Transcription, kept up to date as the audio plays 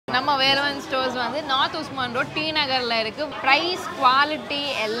நம்ம வேலவன் ஸ்டோர்ஸ் வந்து north Usman road T நகரில் இருக்குது. ப்ரைஸ் குவாலிட்டி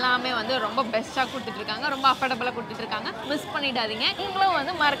எல்லாமே வந்து ரொம்ப பெஸ்ட்டாக கொடுத்துட்ருக்காங்க, ரொம்ப அஃபோர்டபுளாக கொடுத்துட்ருக்காங்க. மிஸ் பண்ணிடாதீங்க, நீங்களும்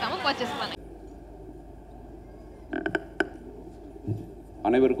வந்து மறக்காமல் பர்ச்சேஸ் பண்ணுங்க.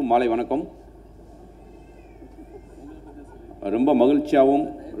 அனைவருக்கும் மாலை வணக்கம். ரொம்ப மகிழ்ச்சியாகவும்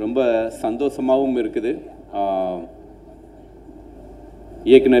ரொம்ப சந்தோஷமாகவும் இருக்குது.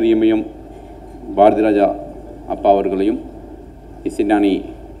 இயக்குனர் இமயம் பாரதிராஜா அப்பா அவர்களையும் இசைஞானி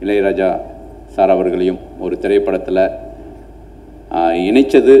இளையராஜா சார் அவர்களையும் ஒரு திரைப்படத்தில்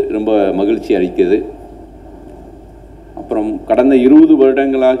இணைச்சது ரொம்ப மகிழ்ச்சி அளிக்குது. அப்புறம் கடந்த 20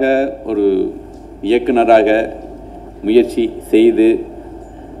 வருடங்களாக ஒரு இயக்குனராக முயற்சி செய்து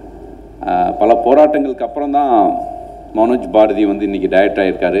பல போராட்டங்களுக்கு அப்புறம் தான் மனோஜ் பாரதி வந்து இன்றைக்கி டைரக்டர்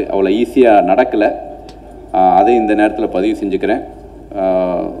ஆகியிருக்காரு. அவ்வளோ ஈஸியாக நடக்கலை. அதை இந்த நேரத்தில் பதிவு செஞ்சுக்கிறேன்.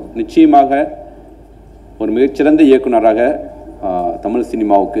 நிச்சயமாக ஒரு மிகச்சிறந்த இயக்குனராக தமிழ்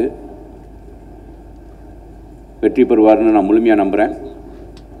சினிமாவுக்கு வெற்றி பெறுவார்னு நான் முழுமையாக நம்புகிறேன்.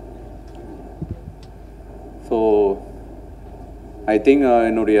 ஸோ ஐ திங்க்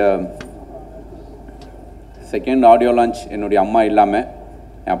என்னுடைய செகண்ட் ஆடியோ லான்ச் என்னுடைய அம்மா இல்லாமல்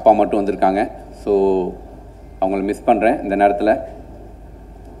என் அப்பா மட்டும் வந்திருக்காங்க. ஸோ அவங்கள மிஸ் பண்ணுறேன் இந்த நேரத்தில்.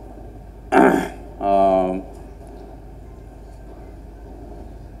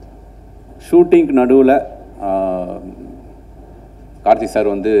 ஷூட்டிங்க்கு நடுவில் கார்த்தி சார்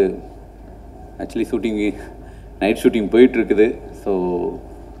வந்து ஆக்சுவலி நைட் ஷூட்டிங் போயிட்டுருக்குது. ஸோ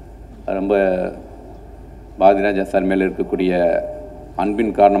ரொம்ப பாரதிராஜா சார் மேலே இருக்கக்கூடிய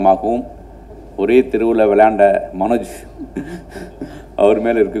அன்பின் காரணமாகவும் ஒரே தெருவில் விளையாண்ட மனோஜ் அவர்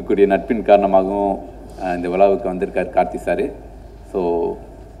மேலே இருக்கக்கூடிய நட்பின் காரணமாகவும் இந்த விழாவுக்கு வந்திருக்கார் கார்த்தி சார். ஸோ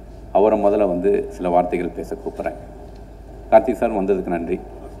அவரை முதல்ல வந்து சில வார்த்தைகள் பேச கூப்பிட்றேன். கார்த்தி சார் வந்ததுக்கு நன்றி.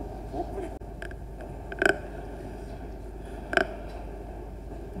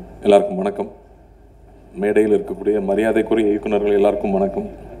 எல்லாருக்கும் வணக்கம். மேடையில் இருக்கக்கூடிய மரியாதைக்குரிய இயக்குநர்கள் எல்லாருக்கும் வணக்கம்.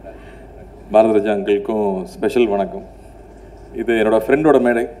 பாரதிராஜா அங்கிளுக்கும் ஸ்பெஷல் வணக்கம். இது என்னோடய ஃப்ரெண்டோட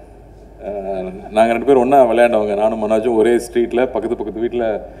மேடை. நாங்கள் 2 பேரும் ஒன்றா விளையாண்டவங்க. நானும் மனோஜும் ஒரே ஸ்ட்ரீட்டில் பக்கத்து வீட்டில்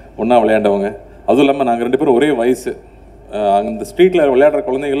ஒன்றா விளையாண்டவங்க. அதுவும் இல்லாமல் நாங்கள் 2 பேரும் ஒரே வயசு. அந்த ஸ்ட்ரீட்டில் விளையாடுற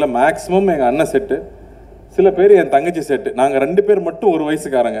குழந்தைகளில் மேக்ஸிமம் எங்கள் அண்ணன் செட்டு, சில பேர் என் தங்கச்சி செட்டு. நாங்கள் 2 பேர் மட்டும் ஒரு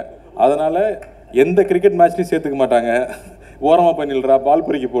வயசுக்காரங்க. அதனால் எந்த கிரிக்கெட் மேட்ச்லையும் சேர்த்துக்க மாட்டாங்க. ஓரமாக போய் நில்றா பால்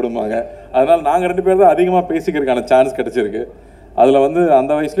பொறிக்க போடுவாங்க. அதனால் நாங்கள் 2 பேர் தான் அதிகமாக பேசிக்கிறதுக்கான சான்ஸ் கிடச்சிருக்கு. அதில் வந்து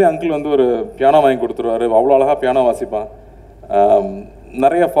அந்த வயசுலேயே அங்கிள் வந்து ஒரு பியானோ வாங்கி கொடுத்துருவார். அவ்வளோ அழகாக பியானோ வாசிப்பான்.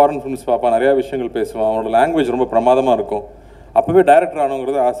 நிறைய ஃபாரின் ஃபிலிம்ஸ் பார்ப்பான், நிறையா விஷயங்கள் பேசுவான். அவனோட லாங்குவேஜ் ரொம்ப பிரமாதமாக இருக்கும். அப்போவே டைரக்டர்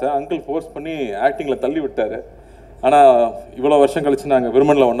ஆகணுங்கிறது ஆசை. அங்கிள் ஃபோர்ஸ் பண்ணி ஆக்டிங்கில் தள்ளி விட்டார். ஆனால் இவ்வளோ வருஷம் கழித்து நாங்கள்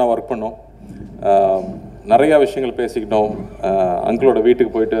விருமனில் ஒன்றா ஒர்க் பண்ணோம். நிறையா விஷயங்கள் பேசிக்கிட்டோம். அங்கிளோட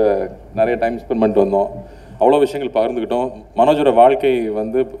வீட்டுக்கு போயிட்டு நிறைய டைம் ஸ்பெண்ட் பண்ணிட்டு வந்தோம். அவ்வளோ விஷயங்கள் பகிர்ந்துக்கிட்டோம். மனோஜோட வாழ்க்கை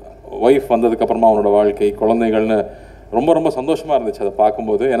வந்து ஒய்ஃப் வந்ததுக்கப்புறமா அவனோட வாழ்க்கை, குழந்தைகள்னு ரொம்ப ரொம்ப சந்தோஷமாக இருந்துச்சு அதை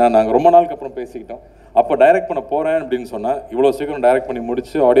பார்க்கும்போது. ஏன்னா நாங்கள் ரொம்ப நாளுக்கு அப்புறம் பேசிக்கிட்டோம். அப்போ டைரக்ட் பண்ண போகிறேன் அப்படின்னு சொன்னால் இவ்வளோ சீக்கிரம் டைரக்ட் பண்ணி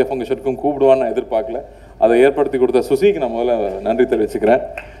முடிச்சு ஆடியோ ஃபங்க்ஷனுக்கும் கூப்பிடுவான்னு நான் எதிர்பார்க்கல. அதை ஏற்படுத்தி கொடுத்த சுசிக்கு நான் முதல்ல நன்றி தெரிவிச்சுக்கிறேன்.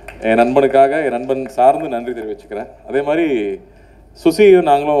 என் நண்பனுக்காக, என் நண்பன் சார்ந்து நன்றி தெரிவிச்சுக்கிறேன். அதே மாதிரி சுசியும்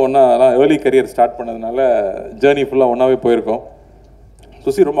நாங்களும் ஒன்றா ஏர்லி கரியர் ஸ்டார்ட் பண்ணதுனால ஜேர்னி ஃபுல்லாக ஒன்றாவே போயிருக்கோம்.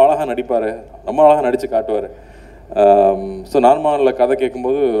 சுசி ரொம்ப அழகாக நடிப்பார், ரொம்ப அழகாக நடித்து காட்டுவார். ஸோ நார்மலில் கதை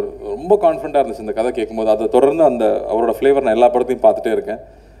கேட்கும்போது ரொம்ப கான்ஃபிடண்ட்டாக இருந்துச்சு. இந்த கதை கேட்கும்போது அதை தொடர்ந்து அவரோட ஃப்ளேவர் நான் எல்லா படத்தையும் பார்த்துட்டே இருக்கேன்.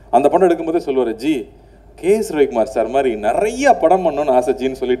 அந்த படம் எடுக்கும்போதே சொல்லுவார், ஜி கேஎஸ் ரவிக்குமார் சார் மாதிரி நிறைய படம் பண்ணணும்னு ஆசை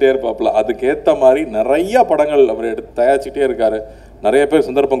ஜின்னு சொல்லிகிட்டே இருப்பாப்புல. அதுக்கேற்ற மாதிரி நிறையா படங்கள் அவர் எடுத்து தயாரிச்சுட்டே இருக்கார். நிறைய பேர்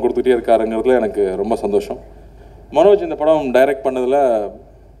சந்தர்ப்பம் கொடுத்துட்டே இருக்காருங்கிறதுல எனக்கு ரொம்ப சந்தோஷம். மனோஜ் இந்த படம் டைரக்ட் பண்ணதில்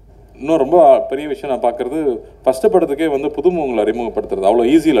இன்னும் ரொம்ப பெரிய விஷயம் நான் பார்க்குறது, ஃபஸ்ட்டு படத்துக்கே வந்து புதுமுகங்களை அறிமுகப்படுத்துறது அவ்வளோ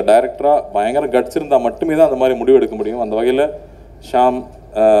ஈஸி இல்லை. டைரக்டராக பயங்கர கட்ஸ் இருந்தால் மட்டுமே தான் அந்த மாதிரி முடிவு எடுக்க முடியும். அந்த வகையில் ஷாம்,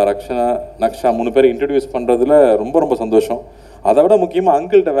 ரக்ஷனா, நக்ஷா 3 பேரை இன்ட்ரடியூஸ் பண்ணுறதுல ரொம்ப ரொம்ப சந்தோஷம். அதை விட முக்கியமாக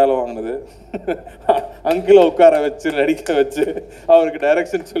அங்கிள்கிட்ட வேலை வாங்கினது, அங்கிளை உட்கார வச்சு நடிக்க வச்சு அவருக்கு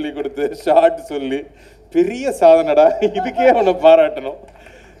டைரக்ஷன் சொல்லி கொடுத்து ஷார்ட் சொல்லி பெரிய சாதனைடா, இதுக்கே அவனை பாராட்டணும்.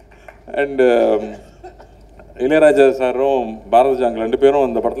 அண்டு இளையராஜா சாரும் பாரதிராஜா அங்கிள் 2 பேரும்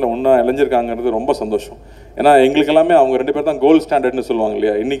அந்த படத்தில் ஒன்றா இளைஞ்சிருக்காங்கிறது ரொம்ப சந்தோஷம். ஏன்னா எங்களுக்கு எல்லாமே அவங்க 2 பேர் தான் கோல்டு ஸ்டாண்டர்ட்னு சொல்லுவாங்க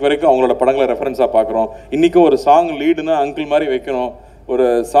இல்லையா. இன்றைக்கி வரைக்கும் அவங்களோட படங்களை ரெஃபரன்ஸாக பார்க்குறோம். இன்றைக்கும் ஒரு சாங் லீடுனா அங்கிள் மாதிரி வைக்கணும், ஒரு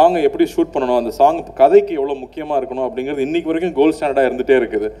சாங்கை எப்படி ஷூட் பண்ணணும், அந்த சாங் கதைக்கு எவ்வளோ முக்கியமாக இருக்கணும் அப்படிங்கிறது இன்றைக்கி வரைக்கும் கோல்டு ஸ்டாண்டர்டாக இருந்துகிட்டே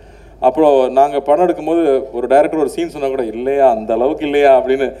இருக்குது. அப்புறம் நாங்கள் படம் எடுக்கும்போது ஒரு டைரக்டர் ஒரு சீன் சொன்னால் கூட இல்லையா அந்த அளவுக்கு இல்லையா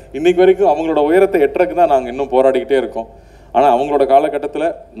அப்படின்னு இன்றைக்கி வரைக்கும் அவங்களோட உயரத்தை எட்டுறதுக்கு தான் நாங்கள் இன்னும் போராடிக்கிட்டே இருக்கோம். ஆனால் அவங்களோட காலகட்டத்தில்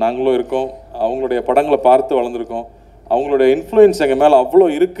நாங்களும் இருக்கோம். அவங்களுடைய படங்களை பார்த்து வளர்ந்துருக்கோம். அவங்களோட இன்ஃப்ளூயன்ஸ் எங்கள் மேலே அவ்வளோ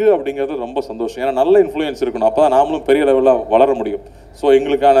இருக்குது அப்படிங்கிறது ரொம்ப சந்தோஷம். ஏன்னா நல்ல இன்ஃப்ளூயன்ஸ் இருக்கணும், அப்போ தான் நாமளும் பெரிய லெவலில் வளர முடியும். ஸோ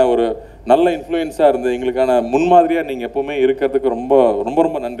எங்களுக்கான ஒரு நல்ல இன்ஃப்ளூயன்ஸாக இருந்து எங்களுக்கான முன்மாதிரியாக நீங்கள் எப்போவுமே இருக்கிறதுக்கு ரொம்ப ரொம்ப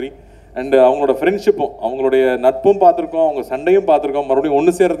ரொம்ப நன்றி. அண்டு அவங்களோட ஃப்ரெண்ட்ஷிப்பும் அவங்களுடைய நட்பும் பார்த்துருக்கோம், அவங்க சண்டையும் பார்த்துருக்கோம், மறுபடியும்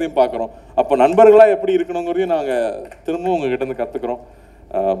ஒன்று சேர்றதையும் பார்க்குறோம். அப்போ நண்பர்களாக எப்படி இருக்கணுங்கிறதையும் நாங்கள் திரும்பவும் உங்ககிட்ட கற்றுக்குறோம்.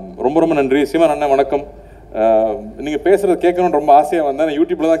 ரொம்ப ரொம்ப நன்றி. சீமான் அண்ணன் வணக்கம். நீங்கள் பேசுகிறது கேட்கணும்னு ரொம்ப ஆசையாக வந்தேன். நான்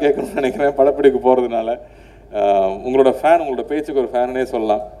யூடியூப்பில் தான் கேட்கணும்னு நினைக்கிறேன் படப்பிடிக்கு போகிறதுனால. உங்களோட ஃபேன், உங்களோட பேச்சுக்கு ஒரு ஃபேனே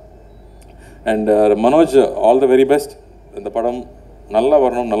சொல்லலாம். And Manoj, all the very best. இந்த படம் நல்லா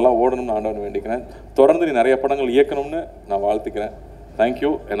வரணும், நல்லா ஓடணும்னு ஆண்டவன் வேண்டிக்கிறேன். தொடர்ந்து நீ நிறைய படங்கள் இயக்கணும்னு நான் வாழ்த்துக்கிறேன்.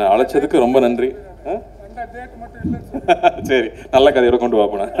 தேங்க்யூ. என்னை அழைச்சதுக்கு ரொம்ப நன்றி. சரி, நல்ல கதையோட கொண்டு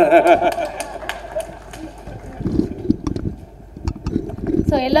வாப்பேன்.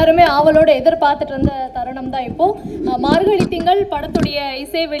 ஸோ எல்லாருமே ஆவலோடு எதிர்பார்த்துட்டு இருந்த தருணம் தான் இப்போது மார்கழி திங்கள் படத்துடைய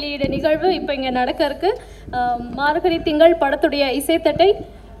இசை வெளியீடு நிகழ்வு இப்போ இங்கே நடக்க இருக்கு. மார்கழி திங்கள் படத்துடைய இசைத்தட்டை.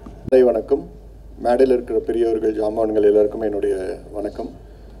 வணக்கம். மேடையில் இருக்கிற பெரியவர்கள், ஜாமான்கள் எல்லாருக்கும் என்னுடைய வணக்கம்.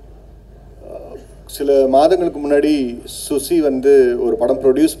 சில மாதங்களுக்கு முன்னாடி சுசி வந்து ஒரு படம்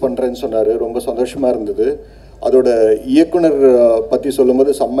ப்ரொடியூஸ் பண்ணுறேன்னு சொன்னார். ரொம்ப சந்தோஷமாக இருந்தது. அதோட இயக்குனர் பற்றி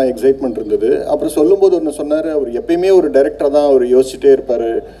சொல்லும்போது செம்ம எக்ஸைட்மெண்ட் இருந்தது. அப்புறம் சொல்லும்போது ஒன்று சொன்னார், அவர் எப்பயுமே ஒரு டைரக்டராக தான் அவர் யோசிச்சுட்டே இருப்பார்.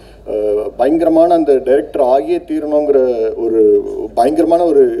 பயங்கரமான அந்த டைரக்டர் ஆகியே தீரணுங்கிற ஒரு பயங்கரமான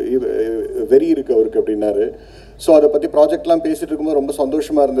ஒரு வெறி இருக்குது அவருக்கு அப்படின்னாரு. ஸோ அதை பற்றி ப்ராஜெக்ட்லாம் பேசிகிட்டு இருக்கும்போது ரொம்ப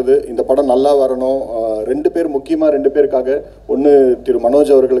சந்தோஷமாக இருந்தது. இந்த படம் நல்லா வரணும். 2 பேர், முக்கியமாக 2 பேருக்காக, ஒன்று திரு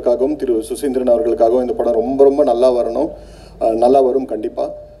மனோஜ் அவர்களுக்காகவும் திரு சுசீந்திரன் அவர்களுக்காகவும் இந்த படம் ரொம்ப ரொம்ப நல்லா வரணும். நல்லா வரும் கண்டிப்பாக.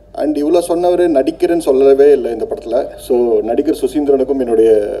 அண்ட் இவ்வளோ சொன்னவர் நடிக்கிறேன்னு சொல்லவே இல்லை இந்த படத்தில். ஸோ நடிகர் சுசீந்திரனுக்கும்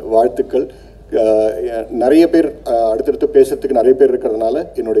என்னுடைய வாழ்த்துக்கள். நிறைய பேர் அடுத்தடுத்து பேசுறதுக்கு நிறைய பேர் இருக்கிறதுனால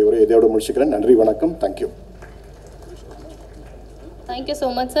என்னுடைய ஒரு இதோட முடிச்சுக்கிறேன். நன்றி, வணக்கம், thank you. Thank you so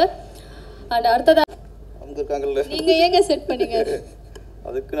much sir. And அடுத்ததாக அவங்க இருக்காங்கல்ல, நீங்கள் ஏங்க செட் பண்ணீங்க?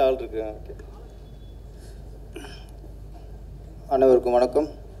 அதுக்குன்னு ஆள் இருக்கு. ஓகே, அனைவருக்கும் வணக்கம்.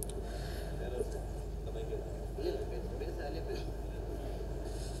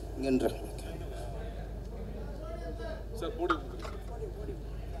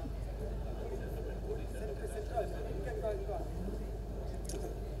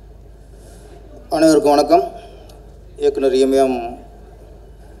 அனைவருக்கும் வணக்கம். இயக்குனர் எம்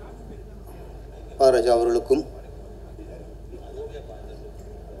பாரராஜா அவர்களுக்கும்,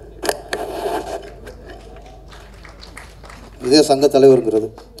 இதே சங்க தலைவருங்கிறது,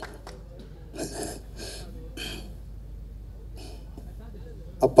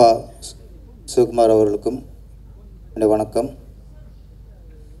 அப்பா சிவகுமார் அவர்களுக்கும் என்னுடைய வணக்கம்.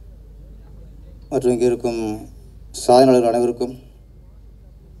 மற்றும் இங்கே இருக்கும் சாதனையாளர்கள் அனைவருக்கும்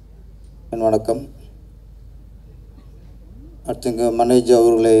என் வணக்கம். அடுத்து இங்கே மனோஜ்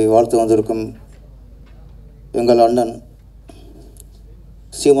அவர்களை வாழ்த்து வந்திருக்கும் எங்கள் அண்ணன்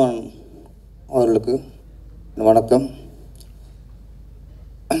சீமான் அவர்களுக்கு என் வணக்கம்.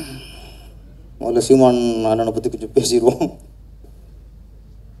 முதல்ல சீமான் அண்ணனை பற்றி கொஞ்சம் பேசிடுவோம்.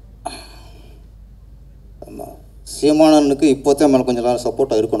 ஆமாம், சீமானனுக்கு இப்போதான் மேலே கொஞ்சம் நேரம்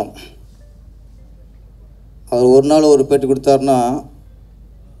சப்போர்ட்டாக இருக்கணும். அவர் ஒரு நாள் ஒரு பேட்டி கொடுத்தாருன்னா,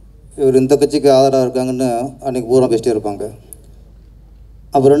 இவர் இந்த கட்சிக்கு ஆதரவாக இருக்காங்கன்னு அன்றைக்கி பூரா பேசிட்டே இருப்பாங்க.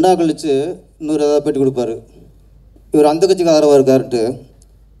 அப்புறம் 2 நாள் கழித்து இன்னொரு ஏதாவது பேட்டி கொடுப்பாரு, இவர் அந்த கட்சிக்கு ஆதரவாக இருக்காருன்ட்டு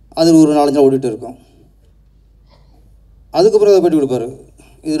அது ஒரு 4-5 நாள் ஓடிட்டு இருக்கும். அதுக்கப்புறம் ஏதாவது பேட்டி கொடுப்பாரு,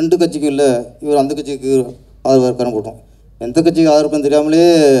 இது 2 கட்சிக்கும் இல்லை, இவர் அந்த கட்சிக்கு ஆதரவாக இருக்காருன்னு போட்டோம். எந்த கட்சிக்கு ஆதரவுன்னு தெரியாமலே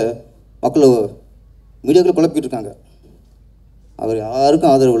மக்கள் மீடியாக்கள் குழப்பிக்கிட்டு இருக்காங்க. அவர்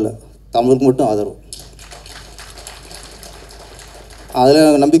யாருக்கும் ஆதரவு இல்லை, தமிழுக்கு மட்டும் ஆதரவு. அதில்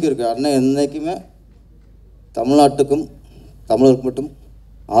எனக்கு நம்பிக்கை இருக்குது. அண்ணன் என்றைக்குமே தமிழ்நாட்டுக்கும் தமிழருக்கு மட்டும்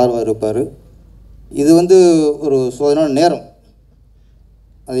ஆதரவாக இருப்பார். இது ஒரு சோதனையான நேரம்.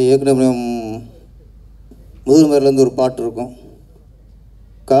 அது ஏற்கனவே முதல்வர்லேருந்து ஒரு பாட்டு இருக்கும்,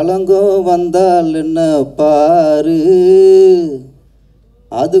 கலங்கம் வந்தால் என்ன பாரு,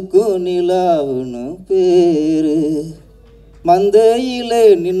 அதுக்கும் நிலாவுன்னு பேரு, மந்தையிலே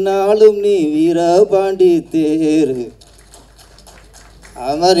நின்னாலும் நீ வீரபாண்டி தேரு.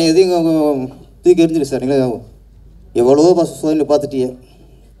 அது மாதிரி எதையும் தூக்கி எரிஞ்சிரு சார். நீங்களே எவ்வளவோ சோதனை பார்த்துட்டியே,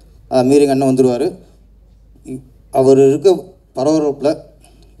 அதை மீறி எங்கள் அண்ணன் வந்துடுவார். அவர் இருக்க பரபரப்பில்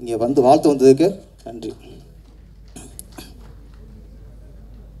இங்கே வாழ்த்து வந்ததுக்கு நன்றி.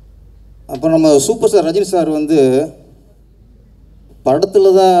 அப்புறம் நம்ம சூப்பர் ஸ்டார் ரஜினி சார்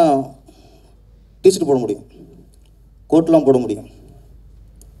படத்தில் தான் டீஷர்ட் போட முடியும், கோட்லாம் போட முடியும்.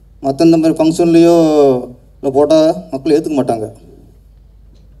 மற்ற இந்த மாதிரி ஃபங்க்ஷன்லேயோ இல்லை போட்டால் மக்கள் ஏற்றுக்க மாட்டாங்க.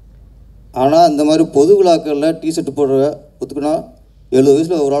 ஆனால் இந்த மாதிரி பொது விழாக்களில் டிஷர்ட் போடுற ஒத்துக்கினா 70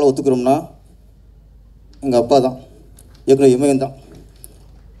 வயசில் ஒரு ஆள் ஒத்துக்கிறோம்னா எங்கள் அப்பா தான். இயக்குனர் இமயம் தான்.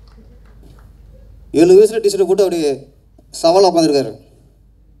 7 வயசில் டீச்சரை போட்டு அப்படி சவாலாக உட்காந்துருக்காரு.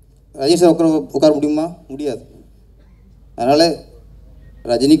 ரஜினி சார் உட்கார முடியுமா? முடியாது. அதனால்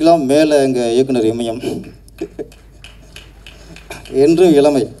ரஜினிக்கெலாம் மேலே எங்கள் இயக்குனர் இமயம் என்றும்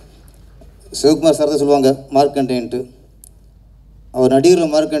இளமை. சிவகுமார் சார் தான் சொல்லுவாங்க மார்க்கண்டேன்ட்டு. அவர்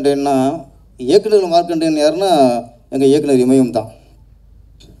நடிகர்கள் மார்க்கண்டேன்னா இயக்குநர்கள் மார்க்கண்டேன் யாருன்னா எங்கள் இயக்குனர் இமயம் தான்.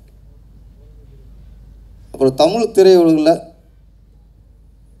 அப்புறம் தமிழ் திரையுலகில்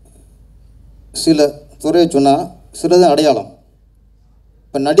சில துறையை சொன்னால் சிலதான் அடையாளம்.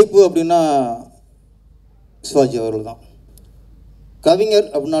 இப்போ நடிப்பு அப்படின்னா சிவாஜி அவர்கள் தான். கவிஞர்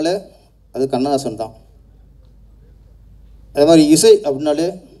அப்படின்னாலே அது கண்ணதாசன் தான். அதே மாதிரி இசை அப்படின்னாலே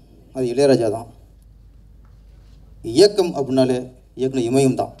அது இளையராஜா தான். இயக்கம் அப்படின்னாலே இயக்குனர்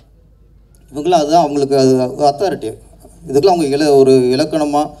இமயம் தான். இவங்களாம் அதுதான் அவங்களுக்கு அது அத்தாரிட்டி. இதுக்கெல்லாம் அவங்க ஒரு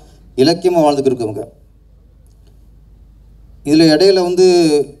இலக்கணமாக இலக்கியமாக வாழ்ந்துக்கிட்டு இருக்கவங்க. இதில் இடையில வந்து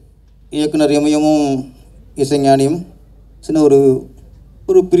இயக்குனர் இமயமும் இசைஞானியும் சின்ன ஒரு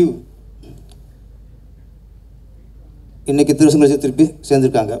பிரிவு இன்றைக்கி திருசங்கலிச்சு திருப்பி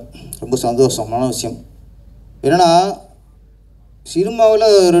சேர்ந்துருக்காங்க. ரொம்ப சந்தோஷமான விஷயம். என்னென்னா சினிமாவில்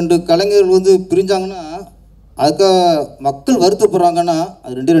 2 கலைஞர்கள் வந்து பிரிஞ்சாங்கன்னா அதுக்காக மக்கள் வருத்தப்படுறாங்கன்னா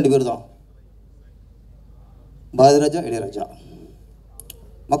அது 2 பேர் தான், பாரதிராஜா இளையராஜா.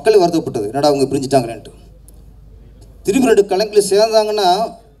 மக்களே வருத்தப்பட்டது என்னடா அவங்க பிரிஞ்சுட்டாங்களேன்ட்டு. திருப்பி 2 கலைஞர்கள் சேர்ந்தாங்கன்னா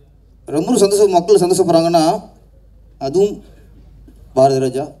ரொம்ப சந்தோஷம், மக்கள் சந்தோஷப்படுறாங்கன்னா அதுவும்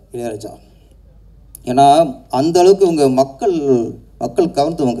பாரதிராஜா இளையராஜா. ஏன்னா அந்த அளவுக்கு இவங்க மக்கள்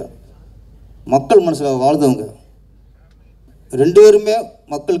கவர்ந்தவங்க, மக்கள் மனசில் வாழ்ந்தவங்க. 2 பேருமே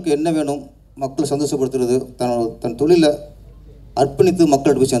மக்களுக்கு என்ன வேணும், மக்களை சந்தோஷப்படுத்துறது, தன் தொழிலை அர்ப்பணித்து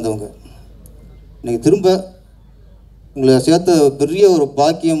மக்கள்கிட்ட போய் சேர்ந்தவங்க. இன்றைக்கி திரும்ப உங்களை சேர்த்த பெரிய ஒரு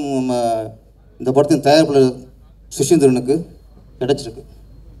பாக்கியம் இந்த படத்தின் தயாரிப்பாளர் சுசீந்திரனுக்கு கிடச்சிருக்கு.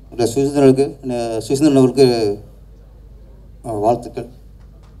 சுசீந்திரன் அவருக்கு வாழ்த்துக்கள்.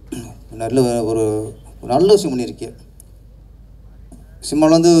 ஒரு நல்ல விஷயம் பண்ணியிருக்கேன்.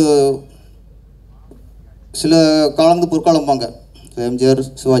 சினிமாவில் வந்து சில காலம் வந்து பொற்காலம்பாங்க. எம்ஜிஆர்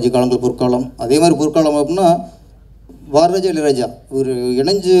சிவாஜி காலங்கள் பொற்காலம். அதே மாதிரி பொற்காலம் அப்படின்னா பாரதிராஜா இளையராஜா ஒரு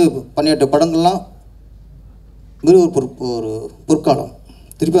இணைஞ்சு பண்ணிட்ட படங்கள்லாம் மிக ஒரு பொற்காலம்.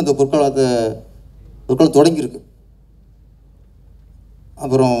 திருப்பி அந்த பொற்காலம் தொடங்கியிருக்கு.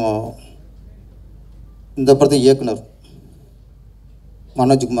 அப்புறம் இந்த படத்தின் இயக்குனர்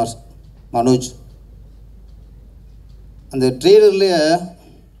மனோஜ் அந்த ட்ரெய்லர்லேயே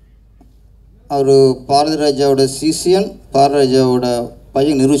அவர் பாரதிராஜாவோட சிசியன், பாரதிராஜாவோட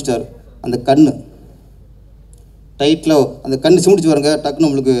பையன் நிரூபிச்சிட்டார். அந்த கண்ணு டைட்டில் அந்த கண்ணு சிமிடிச்சு பாருங்க, டக்குன்னு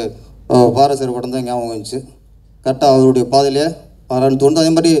நம்மளுக்கு பாரதிராஜா படம் தான் ஞாபகம் வந்துச்சு. கரெக்டாக அவருடைய பாதையிலே வரான்னு தோணுது.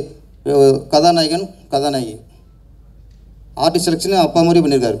 அதே மாதிரி கதாநாயகன் கதாநாயகி ஆர்டிஸ்ட் செலெக்ஷனு அப்பா மாதிரியே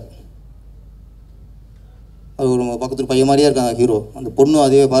பண்ணியிருக்காரு. அது ஒரு பக்கத்து பையன் மாதிரியே இருக்காங்க ஹீரோ. அந்த பொண்ணும்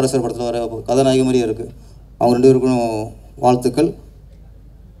அதே பாரதிராஜா படத்தில் வர கதாநாயகி மாதிரியே இருக்குது. அவங்க 2 பேருக்கும் வாழ்த்துக்கள்.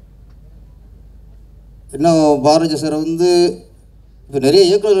 இன்னும் பாரதிராஜா சார் வந்து இப்போ நிறைய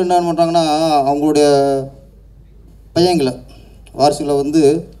இயக்குநர்கள் என்ன பண்ணுறாங்கன்னா அவங்களுடைய பையங்களை வாரிசுகளை வந்து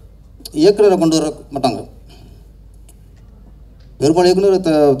இயக்குநரை கொண்டு வர மாட்டாங்க. பெரும்பாலும்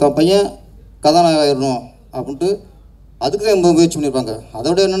இயக்குனர் தன் பையன் கதாநாயகம் ஆயிடணும் அப்படின்ட்டு அதுக்கு தான் முயற்சி பண்ணியிருப்பாங்க.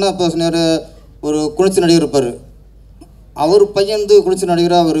 அதோட என்னென்னா இப்போ ஒரு குளிர்ச்சி நடிகர் இருப்பார், அவர் பையன் வந்து குளிர்ச்சி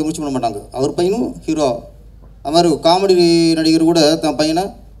நடிகராக அவர் முயற்சி பண்ண மாட்டாங்க. அவர் பையனும் ஹீரோ. அது மாதிரி காமெடி நடிகர் கூட தன் பையனை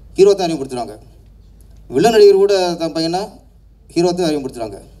ஹீரோ தான் அறிமுகப்படுத்துகிறாங்க. வில்லன் நடிகர் கூட தன் பையனை ஹீரோ தான்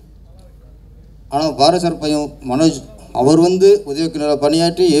அறிமுகப்படுத்துகிறாங்க. ஆனால் பாரதி சார் பையன் மனோஜ் அவர் வந்து உதவி இயக்குனராக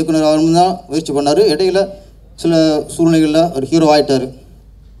பணியாற்றி இயக்குனர் ஆகணும் தான் முயற்சி பண்ணார். இடையில் சில சூழ்நிலைகளில் அவர் ஹீரோ ஆகிட்டார்.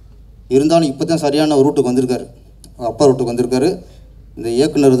 இருந்தாலும் இப்போ தான் சரியான ரூட்டுக்கு வந்திருக்காரு, அப்பா ரூட்டுக்கு வந்திருக்காரு. இந்த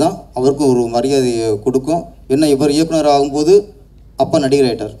இயக்குனர் தான் அவருக்கும் ஒரு மரியாதையை கொடுக்கும். என்ன இவர் இயக்குனர் ஆகும்போது அப்பா நடிகர்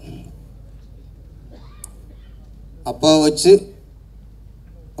ஆகிட்டார்.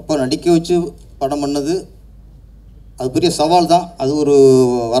 அப்பா நடிக்க வச்சு படம் பண்ணது அது பெரிய சவால் தான். அது ஒரு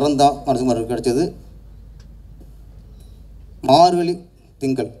வரம் தான் மனசுமாருக்கு கிடைச்சது. மார்கழி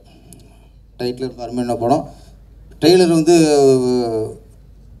திங்கள் டைட்டில் அருமையான படம். ட்ரெய்லர் வந்து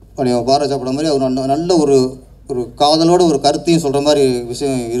பாரதிராஜா படம் மாதிரி அவர் நல்ல ஒரு காதலோட ஒரு கருத்தையும் சொல்கிற மாதிரி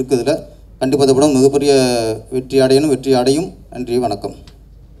விஷயம் இருக்குதுல. கண்டிப்பாக இந்த படம் மிகப்பெரிய வெற்றி அடையும். நன்றி, வணக்கம்.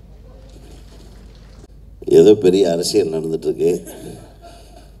 ஏதோ பெரிய அரசியல் நடந்துட்டுருக்கு.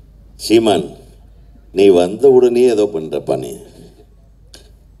 சீமான், நீ வந்த உடனே ஏதோ பண்ணுறப்பா. நீ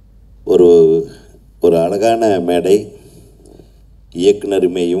ஒரு அழகான மேடை, இயக்குனர்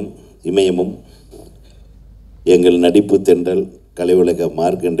இமயமும் எங்கள் நடிப்பு தென்றல் கலை உலக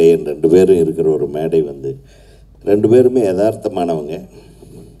மார்க்கண்டேயன் 2 பேரும் இருக்கிற ஒரு மேடை வந்து 2 பேருமே யதார்த்தமானவங்க,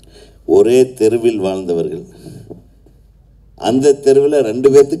 ஒரே தெருவில் வாழ்ந்தவர்கள். அந்த தெருவில் 2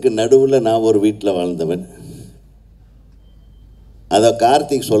 பேர்த்துக்கு நடுவில் நான் ஒரு வீட்டில் வாழ்ந்தவன். அதை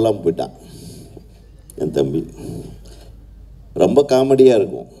கார்த்திக் சொல்லாமல் போயிட்டான். என் தம்பி ரொம்ப காமெடியாக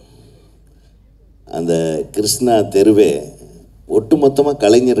இருக்கும். அந்த கிருஷ்ணா தெருவே ஒட்டுமொத்தமாக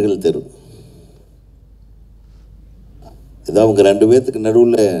கலைஞர்கள் தெரு. ஏதோ அவங்க 2 பேர்த்துக்கு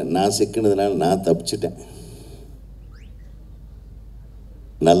நடுவில் நான் சிக்கினதுனால நான் தப்பிச்சிட்டேன்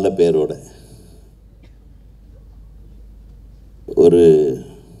நல்ல பேரோட. ஒரு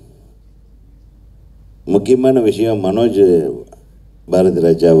முக்கியமான விஷயம், மனோஜ்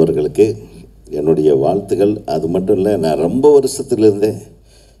பாரதிராஜா அவர்களுக்கு என்னுடைய வாழ்த்துக்கள். அது மட்டும் இல்லை, நான் ரொம்ப வருஷத்துலேருந்தே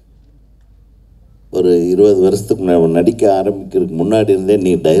ஒரு 20 வருஷத்துக்கு நடிக்க ஆரம்பிக்கிறதுக்கு முன்னாடி இருந்தே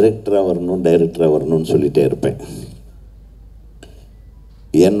நீ டைரக்டராக வரணும்னு சொல்லிகிட்டே இருப்பேன்.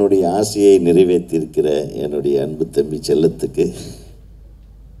 என்னுடைய ஆசையை நிறைவேற்றியிருக்கிற என்னுடைய அன்பு தம்பி செல்லத்துக்கு,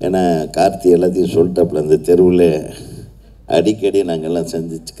 ஏன்னா கார்த்தி எல்லாத்தையும் சொல்லிட்டாப்புல, அந்த தெருவில் அடிக்கடி நாங்கள்லாம்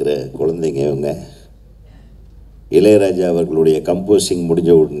சந்திச்சுக்கிற குழந்தைங்க இவங்க. இளையராஜா அவர்களுடைய கம்போசிங்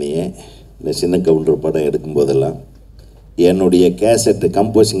முடிஞ்ச உடனேயே இந்த சின்ன கவுண்டர் படம் எடுக்கும்போதெல்லாம் என்னுடைய கேசட்டு,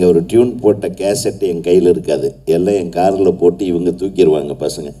 கம்போசிங் ஒரு டியூன் போட்ட கேசட்டு என் கையில் இருக்காது, எல்லாம் என் காரில் போட்டு இவங்க தூக்கிடுவாங்க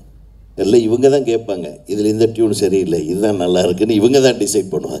பசங்க. எல்லாம் இவங்க தான் கேட்பாங்க, இதில் இந்த டியூன் சரியில்லை, இதுதான் நல்லா இருக்குன்னு இவங்க தான்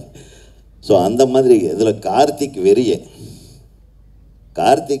டிசைட் பண்ணுவாங்க. ஸோ அந்த மாதிரி இதில் கார்த்திக் வெறிய,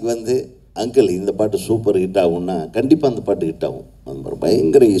 கார்த்திக் வந்து அங்கிள் இந்த பாட்டு சூப்பர் ஹிட் ஆகும்னா கண்டிப்பாக அந்த பாட்டு ஹிட் ஆகும். அந்த மாதிரி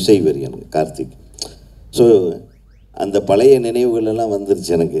பயங்கர இசை வெறி எனக்கு கார்த்திக். ஸோ அந்த பழைய நினைவுகளெல்லாம்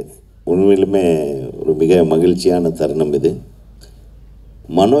வந்துருச்சு எனக்கு. உண்மையிலுமே ஒரு மிக மகிழ்ச்சியான தருணம் இது.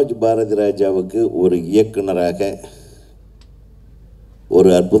 மனோஜ் பாரதிராஜாவுக்கு ஒரு இயக்குனராக, ஒரு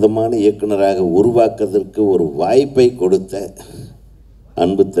அற்புதமான இயக்குனராக உருவாக்குவதற்கு ஒரு வாய்ப்பை கொடுத்த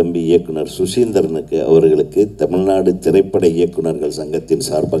அன்பு தம்பி இயக்குனர் சுசீந்திரனுக்கு அவர்களுக்கு தமிழ்நாடு திரைப்பட இயக்குனர்கள் சங்கத்தின்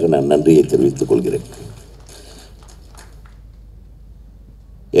சார்பாக நான் நன்றியை தெரிவித்துக் கொள்கிறேன்.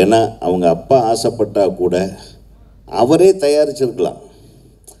 ஏன்னா அவங்க அப்பா ஆசைப்பட்டா கூட அவரே தயாரிச்சிருக்கலாம்.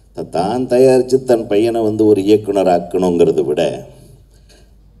 தான் தயாரித்து தன் பையனை வந்து ஒரு இயக்குனர் ஆக்கணுங்கிறத விட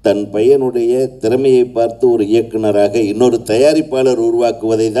தன் பையனுடைய திறமையை பார்த்து ஒரு இயக்குனராக இன்னொரு தயாரிப்பாளர்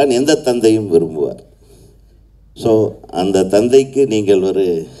உருவாக்குவதை தான் எந்த தந்தையும் விரும்புவார். ஸோ அந்த தந்தைக்கு நீங்கள் ஒரு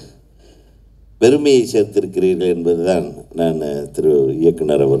பெருமையை சேர்த்திருக்கிறீர்கள் என்பது தான் நான் திரு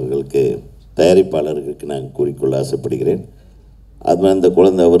இயக்குனர் அவர்களுக்கு, தயாரிப்பாளர்களுக்கு நான் கூறிக்கொள்ள ஆசைப்படுகிறேன். அது அந்த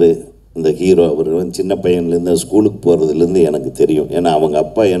குழந்தை, அவர் இந்த ஹீரோ, அவர் வந்து சின்ன பையன்லேருந்து ஸ்கூலுக்கு போகிறதுலேருந்து எனக்கு தெரியும். ஏன்னா அவங்க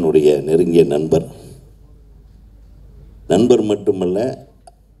அப்பா என்னுடைய நெருங்கிய நண்பர் மட்டுமல்ல,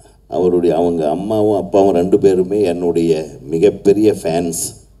 அவங்க அம்மாவும் அப்பாவும் 2 பேருமே என்னுடைய மிகப்பெரிய ஃபேன்ஸ்.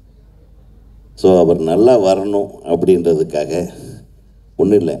 ஸோ அவர் நல்லா வரணும் அப்படின்றதுக்காக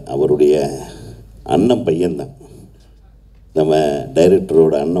ஒன்றும் இல்லை, அவருடைய அண்ணன் பையன்தான், நம்ம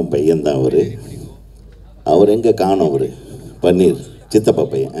டைரக்டரோட அண்ணன் பையன்தான் அவர் எங்கே காணோம், அவர் பன்னீர் சித்தப்பா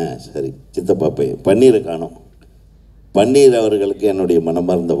பையன், சரி சித்தப்பா பையன் பன்னீரை காணோம். பன்னீர் அவர்களுக்கு என்னுடைய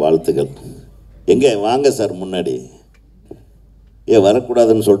மனமார்ந்த வாழ்த்துக்கள். எங்கே வாங்க சார் முன்னாடி,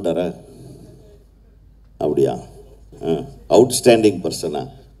 வரக்கூடாதுன்னு சொல்லிட்டாரா? அப்படியா? அவுட்ஸ்டாண்டிங் பர்சனா?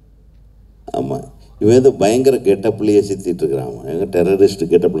 ஆமாம், இவன் ஏதோ பயங்கர கெட்டப்லேயே சித்திட்டு இருக்கிறான். எங்கே டெரரிஸ்ட்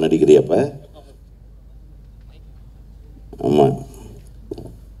கெட்டப்பில் நடிக்கிறியாப்பா? ஆமாம்,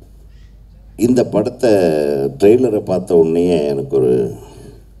 இந்த படத்தை ட்ரெய்லரை பார்த்த உடனே எனக்கு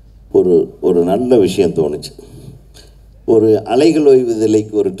ஒரு நல்ல விஷயம் தோணுச்சு. ஒரு அலைகள்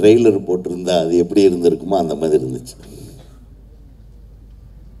ஓய்வுதலைக்கு ஒரு ட்ரெய்லர் போட்டிருந்தா அது எப்படி இருந்திருக்குமோ அந்த மாதிரி இருந்துச்சு.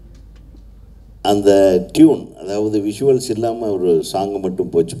 அந்த டியூன், அதாவது விஷுவல்ஸ் இல்லாமல் ஒரு சாங்கு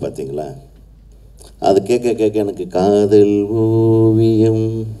மட்டும் போச்சு பார்த்தீங்களா? அது கேட்க எனக்கு காதல் ஓவியம்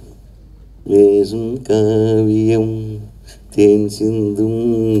வேசும் காவியம் தேன் சிந்தும்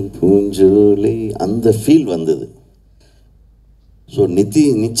பூஞ்சோலை, அந்த ஃபீல் வந்தது. ஸோ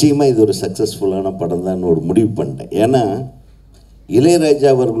நிச்சயமாக இது ஒரு சக்ஸஸ்ஃபுல்லான படம் தான் ஒரு முடிவு பண்ணிட்டேன். ஏன்னா இளையராஜா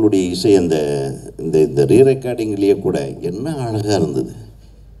அவர்களுடைய இசை அந்த இந்த ரீரெக்கார்டிங்லேயே கூட என்ன அழகாக இருந்தது,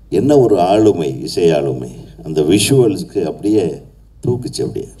 என்ன ஒரு ஆளுமை, இசை ஆளுமை. அந்த விஷுவல்ஸ்க்கு அப்படியே தூக்குச்சு.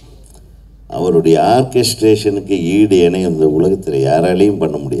 அப்படியே அவருடைய ஆர்கெஸ்ட்ரேஷனுக்கு ஈடு இணை இந்த உலகத்தில் யாராலையும்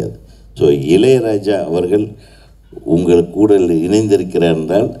பண்ண முடியாது. ஸோ இளையராஜா அவர்கள் உங்கள் கூட இணைந்திருக்கிறார்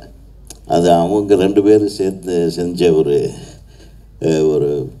என்றால் அது அவங்க 2 பேரும் சேர்த்து செஞ்ச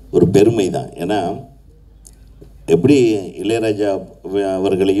ஒரு பெருமை தான். ஏன்னா எப்படி இளையராஜா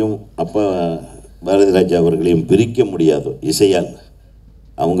அவர்களையும் அப்பா பாரதிராஜா அவர்களையும் பிரிக்க முடியாதோ இசையால்,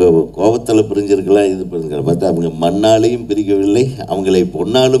 அவங்க கோபத்தில் பிரிஞ்சிருக்கலாம், இது பிரிஞ்சிருக்கலாம், பார்த்து அவங்க மண்ணாலையும் பிரிக்கவில்லை, அவங்களை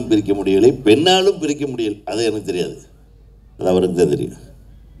பொன்னாலும் பிரிக்க முடியவில்லை, பெண்ணாலும் பிரிக்க முடியலை. அது எனக்கு தெரியாது, அது அவருக்கு தான் தெரியும்.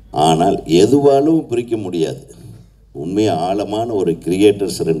 ஆனால் எதுவாலும் பிரிக்க முடியாது. உண்மையாக ஆழமான ஒரு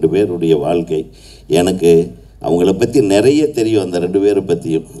கிரியேட்டர்ஸ் 2 பேருடைய வாழ்க்கை. எனக்கு அவங்கள பற்றி நிறைய தெரியும், அந்த 2 பேரை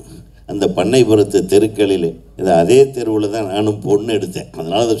பற்றியும். அந்த பண்ணைபுரத்து தெருக்களில் அதே தெருவில் தான் நானும் பொண்ணு எடுத்தேன்.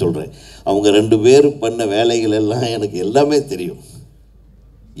 அதனால தான் சொல்கிறேன், அவங்க 2 பேரும் பண்ண வேலைகள் எல்லாம் எனக்கு எல்லாமே தெரியும்.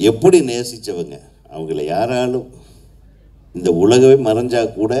 எப்படி நேசித்தவங்க அவங்கள யாராலும் இந்த உலகமே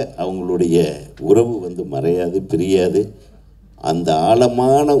மறைஞ்சால் கூட அவங்களுடைய உறவு வந்து மறையாது, பிரியாது. அந்த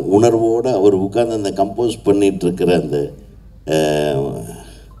ஆழமான உணர்வோடு அவர் உட்கார்ந்து அந்த கம்போஸ் பண்ணிகிட்ருக்கிற அந்த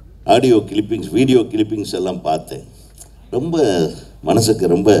ஆடியோ கிளிப்பிங்ஸ், வீடியோ கிளிப்பிங்ஸ் எல்லாம் பார்த்தேன். ரொம்ப மனசுக்கு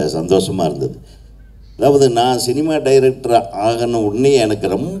ரொம்ப சந்தோஷமாக இருந்தது. அதாவது நான் சினிமா டைரக்டர் ஆகணும் உடனே எனக்கு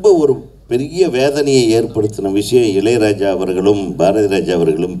ரொம்ப ஒரு பெரிய வேதனையை ஏற்படுத்தின விஷயம் இளையராஜா அவர்களும் பாரதிராஜா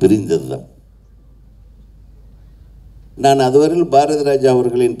அவர்களும் பிரிந்தது தான். நான் அதுவரையில் பாரதிராஜா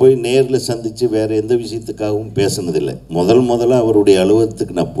அவர்களின் போய் நேரில் சந்தித்து வேறு எந்த விஷயத்துக்காகவும் பேசினதில்லை. முதல்ல அவருடைய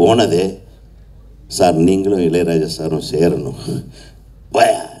அலுவலகத்துக்கு நான் போனதே, சார் நீங்களும் இளையராஜா சாரும் சேரணும்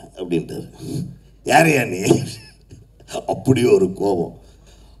பயா அப்படின்ட்டார். யாரையா நீ? அப்படி ஒரு கோபம்.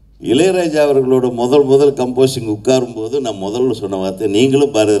 இளையராஜா அவர்களோட முதல் கம்போசிங் உட்காரும்போது நான் முதல்ல சொன்ன வார்த்தை,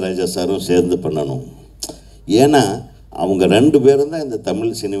 நீங்களும் பாரதிராஜா சாரும் சேர்ந்து பண்ணணும். ஏன்னா அவங்க 2 பேரும் தான் இந்த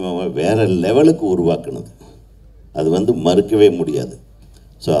தமிழ் சினிமாவை வேறு லெவலுக்கு உருவாக்குனது. அது வந்து மறுக்கவே முடியாது.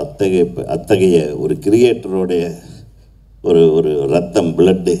 ஸோ அத்தகைய ஒரு கிரியேட்டரோடைய ஒரு ரத்தம்,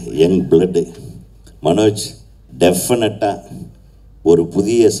 பிளட்டு, யங் பிளட்டு மனோஜ் டெஃபினட்டாக ஒரு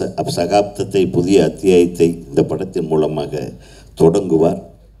புதிய சகாப்தத்தை, புதிய அத்தியாயத்தை இந்த படத்தின் மூலமாக தொடங்குவார்.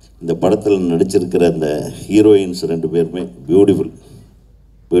 இந்த படத்தில் நடிச்சிருக்கிற அந்த ஹீரோயின்ஸ் 2 பேருமே beautiful.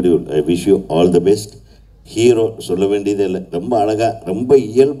 I wish you all the best. Hero சொல்ல வேண்டியதே இல்லை, ரொம்ப அழகாக, ரொம்ப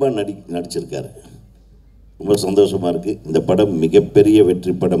இயல்பாக நடிச்சிருக்காரு. ரொம்ப சந்தோஷமாக இருக்குது. இந்த படம் மிகப்பெரிய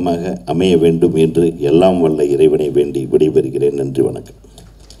வெற்றி படமாக அமைய வேண்டும் என்று எல்லாம் வல்ல இறைவனை வேண்டி விடைபெறுகிறேன். நன்றி, வணக்கம்.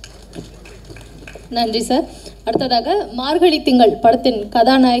 நன்றி சார். அடுத்ததாக மார்கழி திங்கள் படத்தின்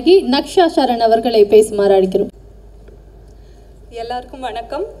கதாநாயகி நக்ஷா சரண் அவர்களை பேசுமாறு அழைக்கிறோம். எல்லாருக்கும்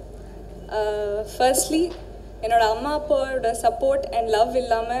வணக்கம். ஃபர்ஸ்ட்லி என்னோட அம்மா அப்பாவோட சப்போர்ட் அண்ட் லவ்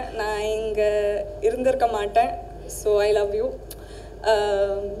இல்லாமல் நான் இங்கே இருந்திருக்க மாட்டேன். So I love you.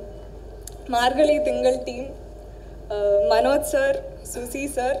 மார்கழி திங்கள் team, Manoj sir, Susi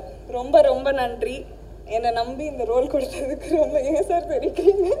sir, ரொம்ப ரொம்ப நன்றி. என்னை நம்பி இந்த ரோல் கொடுத்ததுக்கு ரொம்ப, ஏன் சார்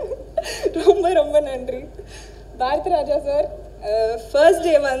தெரிவிக்கிறீங்க, ரொம்ப ரொம்ப நன்றி. பாரதிராஜா சார், ஃபர்ஸ்ட்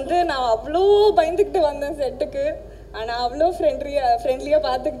டே வந்து நான் அவ்வளோ பயந்துக்கிட்டு வந்தேன் செட்டுக்கு. ஆனால் அவ்வளோ ஃப்ரெண்ட்லியாக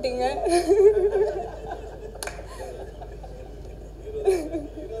பார்த்துக்கிட்டீங்க.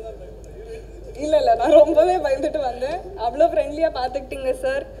 இல்லை நான் ரொம்பவே பயந்துட்டு வந்தேன். அவ்வளோ ஃப்ரெண்ட்லியாக பார்த்துக்கிட்டீங்க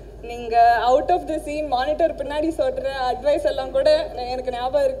சார். நீங்கள் out of the scene monitor பின்னாடி சொல்கிற அட்வைஸ் எல்லாம் கூட எனக்கு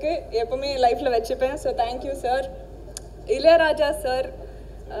ஞாபகம் இருக்குது, எப்போவுமே என் லைஃப்பில் வச்சுப்பேன். So thank you sir. Ilaiyaraaja sir,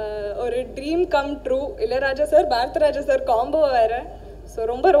 ஒரு dream come true. Ilaiyaraaja sir, Bharathiraja sir combo வேறு. ஸோ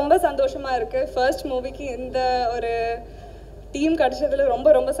ரொம்ப ரொம்ப சந்தோஷமாக இருக்குது. ஃபர்ஸ்ட் மூவிக்கு இந்த ஒரு டீம் கிடச்சதில் ரொம்ப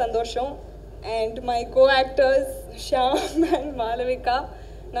ரொம்ப சந்தோஷம். And my co actors Sham and Malavika,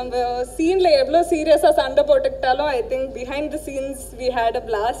 நம்ம சீனில் எவ்வளோ சீரியஸாக சண்டை போட்டுக்கிட்டாலும் I think behind the scenes we had a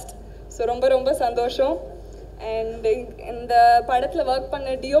blast. So ரொம்ப ரொம்ப சந்தோஷம். அண்ட் இந்த படத்தில் ஒர்க்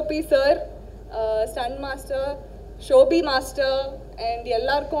பண்ண DOP sir, stun master, Shobi master and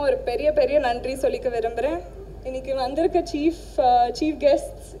எல்லாருக்கும் ஒரு பெரிய பெரிய நன்றி சொல்லிக்க விரும்புகிறேன். இன்றைக்கி வந்திருக்க சீஃப்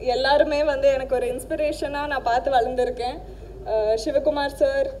கெஸ்ட்ஸ் எல்லாருமே வந்து எனக்கு ஒரு இன்ஸ்பிரேஷனாக நான் பார்த்து வளர்ந்துருக்கேன். சிவகுமார்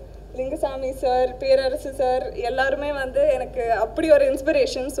சார், லிங்குசாமி சார், பேரரசு சார் எல்லாருமே வந்து எனக்கு அப்படி ஒரு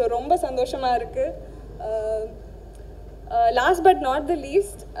இன்ஸ்பிரேஷன். ஸோ ரொம்ப சந்தோஷமாக இருக்குது. Last but not the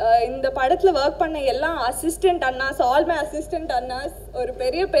least, இந்த படத்தில் ஒர்க் பண்ண எல்லா அசிஸ்டண்ட் அண்ணாஸ், ஆல் மை அசிஸ்டண்ட் அண்ணாஸ், ஒரு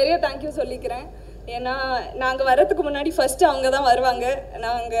பெரிய பெரிய தேங்க்யூ சொல்லிக்கிறேன். ஏன்னா நாங்கள் வர்றதுக்கு முன்னாடி ஃபஸ்ட்டு அவங்க தான் வருவாங்க.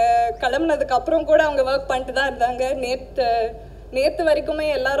 நாங்கள் கிளம்புனதுக்கப்புறம் கூட அவங்க ஒர்க் பண்ணிட்டு தான் இருந்தாங்க. நேற்று வரைக்குமே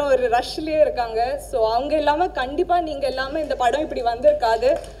எல்லாரும் ஒரு ரஷ்லேயே இருக்காங்க. ஸோ அவங்க இல்லாமல் கண்டிப்பாக நீங்கள் எல்லாமே இந்த படம் இப்படி வந்திருக்காது.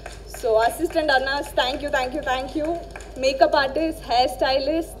 So assistant அண்ணாஸ் thank you thank you thank you. Makeup artist, hair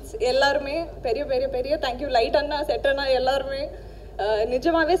stylist எல்லாருமே பெரிய பெரிய பெரிய தேங்க்யூ. லைட் அண்ணா, செட் அண்ணா எல்லாருமே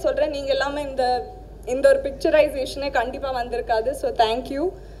நிஜமாகவே சொல்கிறேன், நீங்கள் எல்லாமே இந்த ஒரு பிக்சரைசேஷனே கண்டிப்பாக வந்திருக்காது. So thank you.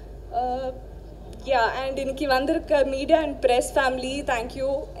 யா, அண்ட் இன்னைக்கு வந்திருக்க media and press family thank you.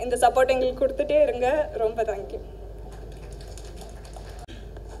 இந்த சப்போர்ட் எங்களுக்கு கொடுத்துட்டே இருங்க. ரொம்ப தேங்க்யூ.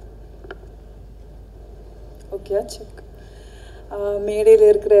 Okay, check. மேடையில்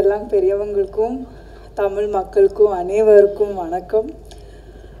இருக்கிற எல்லா பெரியவங்களுக்கும் தமிழ் மக்களுக்கும் அனைவருக்கும் வணக்கம்.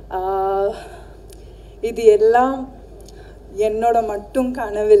 இது எல்லாம் என்னோட மட்டும்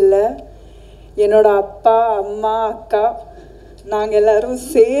கனவில்லை, என்னோட அப்பா, அம்மா, அக்கா, நாங்கள் எல்லோரும்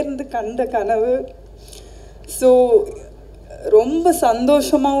சேர்ந்து கண்ட கனவு. ஸோ ரொம்ப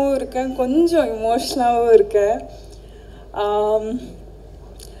சந்தோஷமாகவும் இருக்கேன், கொஞ்சம் இமோஷ்னலாகவும் இருக்கேன்.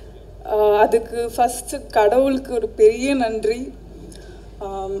 அதுக்கு ஃபஸ்ட்டு கடவுளுக்கு ஒரு பெரிய நன்றி.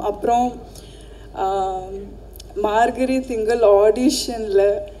 அப்புறம் மார்கரி திங்கள் ஆடிஷனில்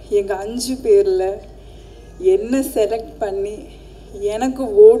எங்கள் 5 பேரில் என்ன செலக்ட் பண்ணி எனக்கு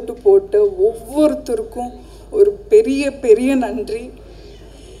ஓட்டு போட்ட ஒவ்வொருத்தருக்கும் ஒரு பெரிய பெரிய நன்றி.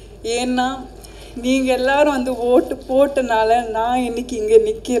 ஏன்னா நீங்கள் எல்லோரும் வந்து ஓட்டு போட்டனால நான் இன்றைக்கி இங்கே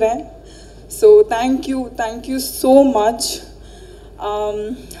நிற்கிறேன். So thank you so much.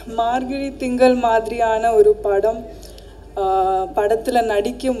 மார்கழி திங்கள் மாதிரியான ஒரு படத்தில்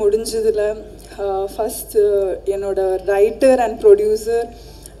நடிக்க முடிஞ்சதில் ஃபஸ்ட்டு என்னோட writer and producer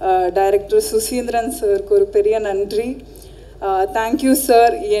director Suseenthiran சாருக்கு ஒரு பெரிய நன்றி. தேங்க்யூ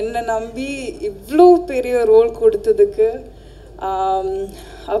சார், என்னை நம்பி இவ்வளோ பெரிய ரோல் கொடுத்ததுக்கு.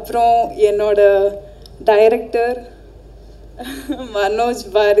 அப்புறம் என்னோட டைரக்டர் மனோஜ்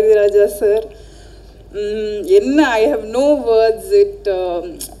பாரதிராஜா சார், என்ன ஐ ஹவ் நோ வேர்ட்ஸ்.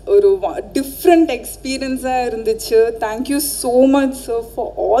 ஒரு டிஃப்ரெண்ட் எக்ஸ்பீரியன்ஸாக இருந்துச்சு. Thank you so much sir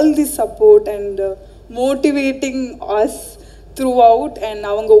for all the support and motivating as through out. And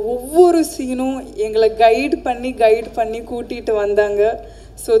அவங்க ஒவ்வொரு சீனும் எங்களை கைட் பண்ணி கூட்டிகிட்டு வந்தாங்க.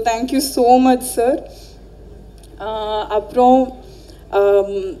 So thank you so much sir. அப்புறம்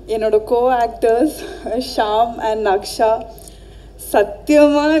என்னோட co actors Sham and Aqsa,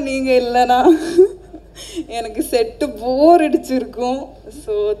 சத்தியமாக நீங்கள் இல்லைனா எனக்கு செட்டு போர் அடிச்சிருக்கும்.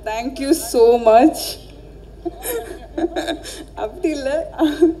 So thank you so much. அப்படி இல்லை,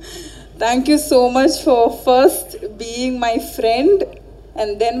 thank you so much for first being my friend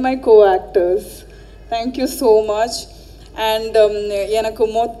and then my co actors. Thank you so much. And எனக்கு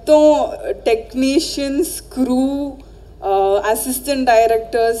மொத்தம் டெக்னீஷியன்ஸ், க்ரூ, அசிஸ்டன்ட்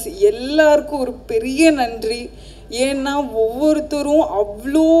டைரக்டர்ஸ் எல்லாருக்கும் ஒரு பெரிய நன்றி. ஏன்னா ஒவ்வொருத்தரும்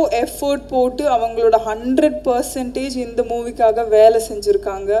அவ்வளோ எஃபர்ட் போட்டு அவங்களோட 100% இந்த மூவிக்காக வேலை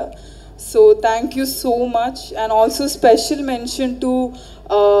செஞ்சுருக்காங்க. So thank you so much. And also special mention to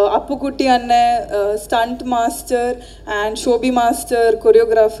Appukutty அண்ணன், stunt master and Shobi master,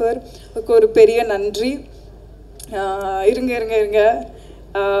 கொரியோகிராஃபருக்கு ஒரு பெரிய நன்றி. இருங்க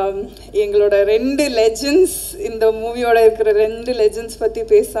எங்களோட 2 லெஜண்ட்ஸ், இந்த மூவியோட இருக்கிற 2 லெஜண்ட்ஸ் பற்றி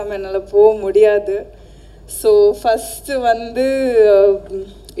பேசாமல் என்னால் போக முடியாது. ஸோ ஃபஸ்ட்டு வந்து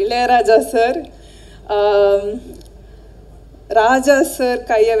இளையராஜா சார். ராஜா சார்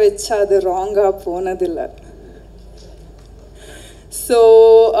கையை வச்சா அது ராங்காக போனதில்லை. ஸோ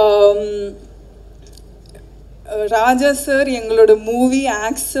ராஜா சார் எங்களோட மூவி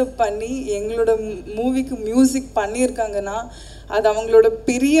ஆக்செப்ட் பண்ணி எங்களோட மூவிக்கு மியூசிக் பண்ணியிருக்காங்கன்னா அது அவங்களோட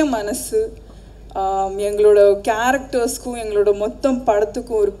பெரிய மனசு. எங்களோட கேரக்டர்ஸ்க்கும் எங்களோட மொத்தம்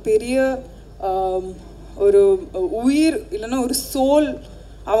படத்துக்கும் ஒரு பெரிய ஒரு உயிர் இல்லைன்னா ஒரு சோல்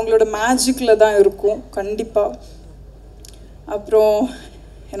அவங்களோட மேஜிக்கில் தான் இருக்கும் கண்டிப்பாக. அப்புறம்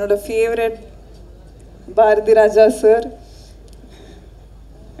என்னோட ஃபேவரட் பாரதிராஜா சார்.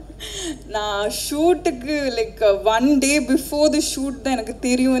 நான் ஷூட்டுக்கு like 1 day before the shoot தான் எனக்கு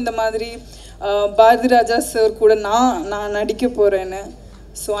தெரியும் இந்த மாதிரி பாரதிராஜா சார் கூட நான் நடிக்க போகிறேன்னு.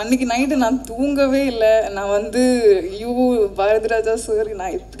 ஸோ அன்றைக்கி நைட்டு நான் தூங்கவே இல்லை. நான் வந்து பாரதிராஜா சார்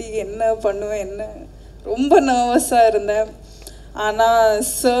நான் எப்படி என்ன பண்ணுவேன் என்ன ரொம்ப நர்வஸாக இருந்தேன். ஆனால்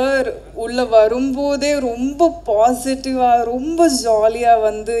சார் உள்ளே வரும்போதே ரொம்ப பாசிட்டிவாக ரொம்ப ஜாலியாக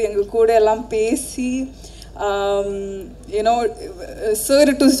வந்து எங்கள் கூட எல்லாம் பேசி sir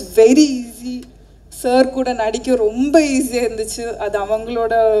it was very easy. Sir கூட நடிக்க ரொம்ப ஈஸியாக இருந்துச்சு. அது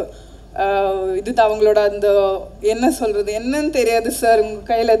அவங்களோட அவங்களோட அந்த என்ன சொல்கிறது என்னன்னு தெரியாது சார். உங்கள்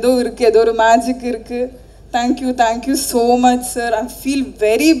கையில் ஏதோ இருக்குது, ஏதோ ஒரு மேஜிக் இருக்குது. Thank you so much sir. I feel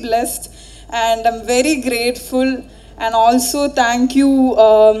very blessed and I'm very grateful. And also thank you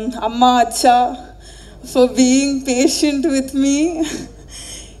Amma Acha for being patient with me.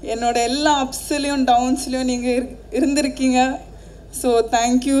 என்னோட எல்லா அப்ஸ்லையும் டவுன்ஸ்லையும் நீங்கள் இருந்திருக்கீங்க. So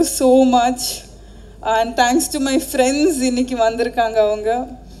thank you so much. And thanks to my friends, இன்றைக்கி வந்திருக்காங்க அவங்க.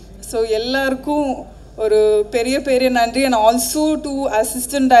 So எல்லாருக்கும் ஒரு பெரிய பெரிய நன்றி. And also to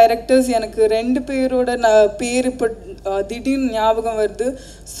assistant directors. எனக்கு 2 பேரோட பேர் இப்போ திடீர்னு ஞாபகம் வருது.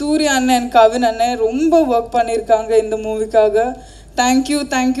 சூர்யா அண்ணன் அண்ட் கவின் அண்ணன் ரொம்ப ஒர்க் பண்ணியிருக்காங்க இந்த மூவிக்காக.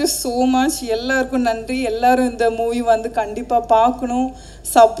 Thank you so much. எல்லாருக்கும் நன்றி. எல்லோரும் இந்த மூவி வந்து கண்டிப்பாக பார்க்கணும்,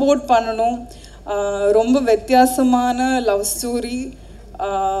 சப்போர்ட் பண்ணணும். ரொம்ப வித்தியாசமான லவ் ஸ்டோரி.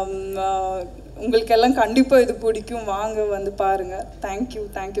 உங்களுக்கெல்லாம் கண்டிப்பாக இது பிடிக்கும். வாங்க வந்து பாருங்கள். Thank you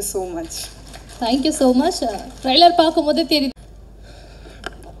so much. Thank you so much. Trailer பார்க்கும்போதே தெரியுது.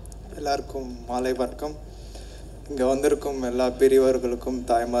 எல்லாருக்கும் மாலை வணக்கம். இங்கே வந்திருக்கும் எல்லா பெரியவர்களுக்கும்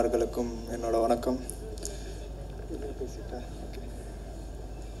தாய்மார்களுக்கும் என்னோட வணக்கம்.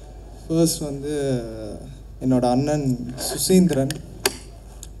 ஃபர்ஸ்ட் வந்து என்னோடய அண்ணன் சுசீந்திரன்,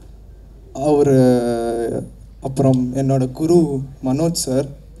 அவர், அப்புறம் என்னோடய குரு மனோஜ் சார்,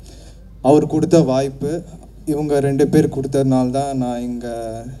 அவர் கொடுத்த வாய்ப்பு. இவங்க 2 பேர் கொடுத்ததுனால தான் நான் இங்கே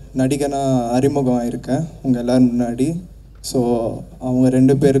நடிகனாக அறிமுகம் ஆகியிருக்கேன் உங்கள் எல்லோரும் முன்னாடி. ஸோ அவங்க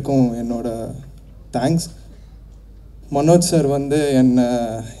 2 பேருக்கும் என்னோடய தேங்க்ஸ். மனோஜ் சார் வந்து என்னை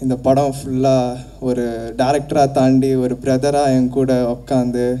இந்த படம் ஃபுல்லாக ஒரு டைரக்டராக தாண்டி ஒரு பிரதராக என் கூட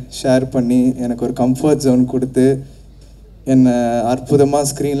உட்காந்து ஷேர் பண்ணி எனக்கு ஒரு கம்ஃபர்ட் ஜோன் கொடுத்து என்னை அற்புதமாக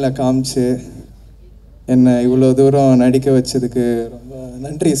ஸ்க்ரீனில் காமிச்சு என்னை இவ்வளோ தூரம் நடிக்க வச்சதுக்கு ரொம்ப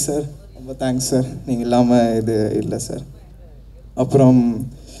நன்றி சார். ரொம்ப தேங்க்ஸ் சார். நீங்கள் இல்லாமல் இது இல்லை சார். அப்புறம்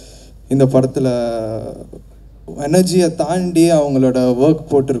இந்த படத்தில் எனர்ஜியை தாண்டி அவங்களோட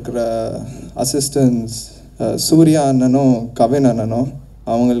ஒர்க் போட்டிருக்கிற அசிஸ்டன்ஸ் சூர்யா அண்ணனும் கவின் அண்ணனும்,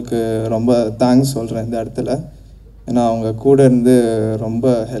 அவங்களுக்கு ரொம்ப தேங்க்ஸ் சொல்கிறேன் இந்த இடத்துல. ஏன்னா அவங்க கூட இருந்து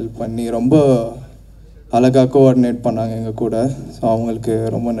ரொம்ப ஹெல்ப் பண்ணி ரொம்ப அழகாக கோஆர்டினேட் பண்ணாங்க எங்கள் கூட. ஸோ அவங்களுக்கு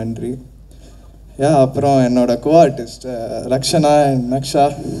ரொம்ப நன்றி. அப்புறம் என்னோடய co artist Rakshana and Naksha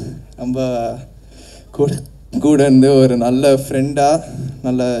ரொம்ப கூட இருந்து ஒரு நல்ல ஃப்ரெண்டாக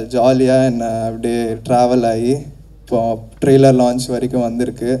நல்ல ஜாலியாக என்னை அப்படியே ட்ராவல் ஆகி இப்போ ட்ரெய்லர் லான்ச் வரைக்கும்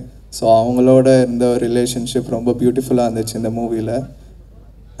வந்திருக்கு. ஸோ அவங்களோட இருந்த ஒரு ரிலேஷன்ஷிப் ரொம்ப பியூட்டிஃபுல்லாக இருந்துச்சு இந்த மூவியில்.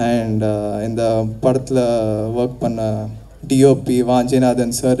 அண்ட் இந்த படத்தில் ஒர்க் பண்ண DOP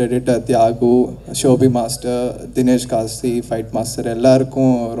Vanchinathan sir, editor Thiyagu, Shobi master, Dinesh Karthi, fight master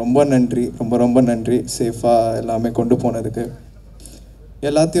எல்லாருக்கும் ரொம்ப நன்றி. ரொம்ப ரொம்ப நன்றி சேஃபாக எல்லாமே கொண்டு போனதுக்கு.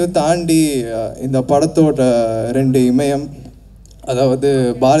 எல்லாத்தையும் தாண்டி இந்த படத்தோட 2 இமயம், அதாவது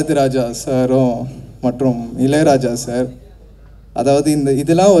பாரதிராஜா சாரும் மற்றும் இளையராஜா சார், அதாவது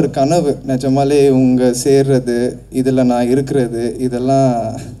இதெல்லாம் ஒரு கனவு. நிஜமாலே இவங்க சேர்றது, இதில் நான் இருக்கிறது, இதெல்லாம்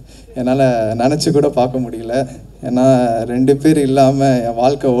என்னால் நினச்சி கூட பார்க்க முடியல. ஏன்னா 2 பேர் இல்லாமல் என்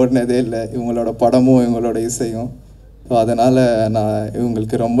வாழ்க்கை ஓடினதே இல்லை, இவங்களோட படமும் இவங்களோட இசையும். ஸோ அதனால் நான்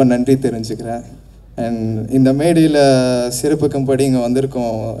இவங்களுக்கு ரொம்ப நன்றி தெரிஞ்சுக்கிறேன். அண்ட் இந்த மேடையில் சிறப்புக்கும்படி இங்கே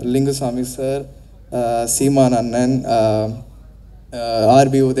வந்திருக்கோம் லிங்குசாமி சார், சீமான் அண்ணன்,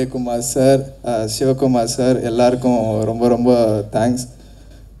 RB Udhayakumar sir, Sivakumar sir, எல்லாருக்கும் ரொம்ப ரொம்ப தேங்க்ஸ்.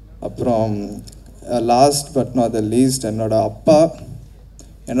 அப்புறம் last but not the least என்னோடய அப்பா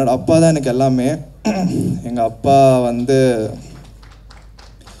தான் எனக்கு எல்லாமே. எங்கள் அப்பா வந்து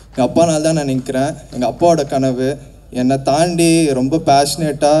எங்கள் அப்பானால தான் நான் நிற்கிறேன். எங்கள் அப்பாவோட கனவு என்னை தாண்டி ரொம்ப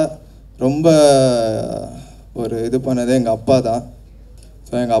பேஷனேட்டாக ரொம்ப ஒரு இது பண்ணதே எங்கள் அப்பா தான்.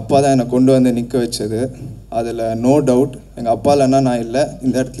 ஸோ எங்கள் அப்பா தான் என்னை கொண்டு வந்து நிற்க வச்சது, அதில் நோ டவுட். எங்கள் அப்பா இல்லைன்னா நான் இல்லை,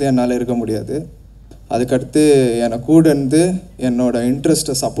 இந்த இடத்துல என்னால் இருக்க முடியாது. அதுக்கடுத்து என்னை கூட இருந்து என்னோடய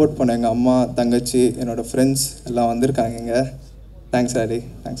இன்ட்ரெஸ்ட்டை சப்போர்ட் பண்ண எங்கள் அம்மா, தங்கச்சி, என்னோடய ஃப்ரெண்ட்ஸ் எல்லாம் வந்திருக்காங்க இங்கே. தேங்க்ஸ் ஆடி,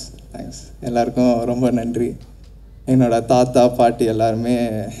 தேங்க்ஸ் எல்லாருக்கும் ரொம்ப நன்றி. என்னோடய தாத்தா பாட்டி எல்லாருமே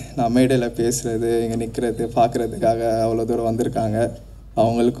நான் மேடையில் பேசுகிறது, இங்கே நிற்கிறது, பார்க்குறதுக்காக அவ்வளோ தூரம் வந்திருக்காங்க.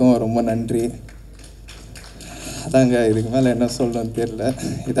 அவங்களுக்கும் ரொம்ப நன்றி. அதாங்க, இதுக்கு மேலே என்ன சொல்கிறேன்னு தெரியல.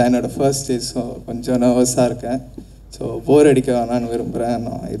 இதான் என்னோடய ஃபர்ஸ்ட் ஸ்டேஜ். ஸோ கொஞ்சம் நர்வஸாக இருக்கேன். ஸோ போர் அடிக்க வேணான்னு விரும்புகிறேன்.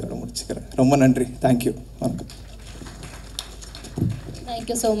 நான் இதோட முடிச்சுக்கிறேன். ரொம்ப நன்றி. தேங்க்யூ. வணக்கம்.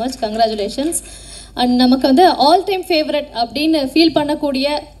 Thank you so much. Congratulations. And நமக்கு வந்து ஆல் டைம் ஃபேவரட் அப்படின்னு ஃபீல் பண்ணக்கூடிய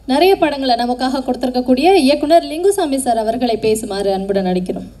நிறைய படங்களை நமக்காக கொடுத்துருக்கக்கூடிய இயக்குனர் லிங்குசாமி சார் அவர்களை பேசுமாறு அன்புடன்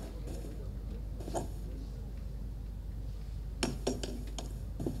நடிக்கிறோம்.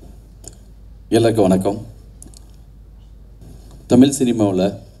 எல்லாருக்கும் வணக்கம். தமிழ் சினிமாவில்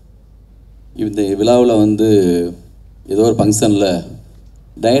இந்த விழாவில் வந்து ஏதோ ஒரு ஃபங்க்ஷனில்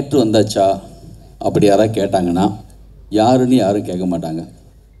டைரக்டர் வந்தாச்சா அப்படி யாராவது கேட்டாங்கன்னா யாருன்னு யாரும் கேட்க மாட்டாங்க.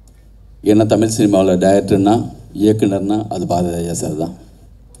 ஏன்னா தமிழ் சினிமாவில் டைரக்டர்னா இயக்குனர்னா அது பாரதிராஜா சார் தான்.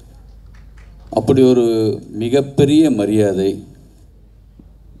 அப்படி ஒரு மிகப்பெரிய மரியாதை,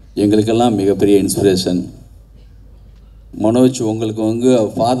 எங்களுக்கெல்லாம் மிகப்பெரிய இன்ஸ்பிரேஷன். மனோஜ் உங்களுக்கு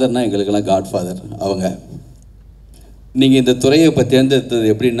ஃபாதர்னால் எங்களுக்கெல்லாம் காட் ஃபாதர் அவங்க. நீங்கள் இந்த துறையை இப்போ தேர்ந்தெடுத்தது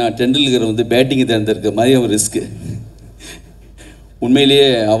எப்படின்னா, டெண்டுல்கர் வந்து பேட்டிங்கை தேர்ந்தெடுக்கிற மாதிரி ஒரு ரிஸ்க்கு. உண்மையிலேயே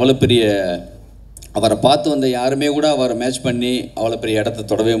அவ்வளோ பெரிய, அவரை பார்த்து வந்த யாருமே கூட அவரை மேட்ச் பண்ணி அவ்வளோ பெரிய இடத்த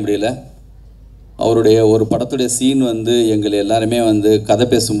தொடவே முடியல. அவருடைய ஒரு படத்துடைய சீன் வந்து எங்களை எல்லாருமே வந்து கதை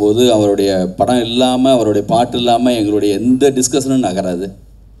பேசும்போது அவருடைய படம் இல்லாமல், அவருடைய பாட்டு இல்லாமல் எங்களுடைய எந்த டிஸ்கஷனும் நகராது.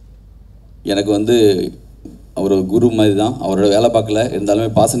 எனக்கு வந்து அவர் குரு மாதிரி தான். அவரோட வேலை பார்க்கல இருந்தாலுமே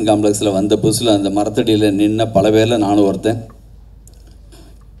பாசன் காம்ப்ளெக்ஸில் வந்த புதுசில் அந்த மரத்தடியில் நின்ன பல பேரில் நானும் ஒருத்தன்.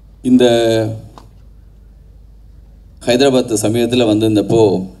 இந்த ஹைதராபாத் சமீபத்தில் வந்திருந்தப்போ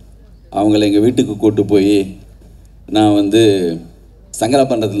அவங்கள எங்கள் வீட்டுக்கு கூப்பிட்டு போய் நான் வந்து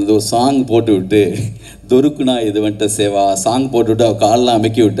சங்கராபண்டத்துலேருந்து ஒரு சாங் போட்டு விட்டு, தொருக்குனா இது வந்துட்ட சேவா சாங் போட்டு விட்டு அவள் காலெலாம்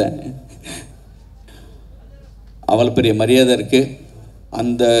அமைக்கி விட்டேன். அவ்வளோ பெரிய மரியாதை இருக்குது.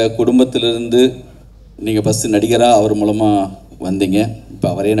 அந்த குடும்பத்திலிருந்து நீங்கள் ஃபஸ்ட்டு நடிகராக அவர் மூலமாக வந்தீங்க, இப்போ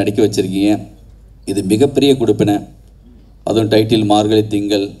அவரே நடிக்க வச்சுருக்கீங்க. இது மிகப்பெரிய கொடுப்பினை. அதுவும் டைட்டில் மார்கழி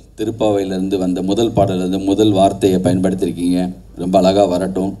திங்கள் திருப்பாவையிலேருந்து வந்த முதல் பாடலேருந்து முதல் வார்த்தையை பயன்படுத்தியிருக்கீங்க. ரொம்ப அழகாக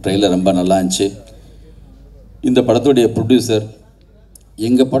வரட்டும். ட்ரெய்லர் ரொம்ப நல்லா இருந்துச்சு. இந்த படத்துடைய ப்ரொடியூசர்,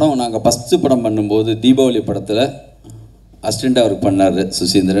 எங்கள் படம் நாங்கள் ஃபஸ்ட்டு படம் பண்ணும்போது தீபாவளி படத்தில் அசிஸ்டண்ட்டாக ஒர்க் பண்ணார்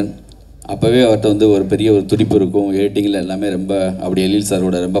சுசீந்திரன். அப்போவே அவர்கிட்ட ஒரு பெரிய ஒரு துடிப்பு இருக்கும். எடிட்டிங்கில் எல்லாமே ரொம்ப அப்படி எழில்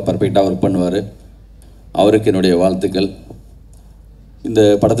சாரோட ரொம்ப பர்ஃபெக்டாக ஒர்க் பண்ணுவார். அவருக்கு என்னுடைய வாழ்த்துக்கள். இந்த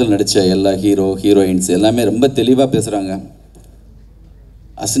படத்தில் நடித்த எல்லா ஹீரோயின்ஸ் எல்லாமே ரொம்ப தெளிவாக பேசுகிறாங்க.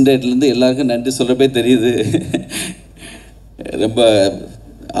 அசிஸ்டண்ட்லேருந்து எல்லாருக்கும் நன்றி சொல்கிறப்பே தெரியுது. ரொம்ப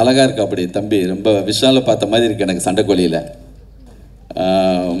அழகாக இருக்கு. அப்படி தம்பி ரொம்ப விஷாலில் பார்த்த மாதிரி இருக்குது எனக்கு சண்டைக்கோழியில்.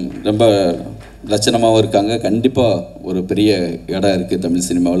 ரொம்ப லட்சணமாகவும் இருக்காங்க. கண்டிப்பாக ஒரு பெரிய இடம் இருக்குது தமிழ்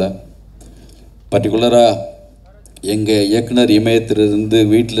சினிமாவில். பர்டிகுலராக எங்கள் இயக்குனர் இமயத்திலிருந்து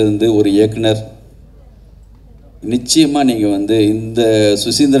வீட்டிலிருந்து ஒரு இயக்குனர் நிச்சயமாக நீங்கள் இந்த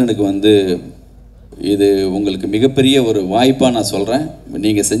சுசீந்திரனுக்கு இது உங்களுக்கு மிகப்பெரிய ஒரு வாய்ப்பாக நான் சொல்கிறேன்.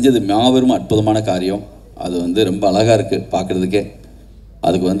 நீங்கள் செஞ்சது மாபெரும் அற்புதமான காரியம். அது ரொம்ப அழகாக இருக்குது பார்க்குறதுக்கே.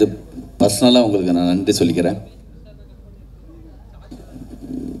 அதுக்கு பர்சனலாக உங்களுக்கு நான் நன்றி சொல்லிக்கிறேன்.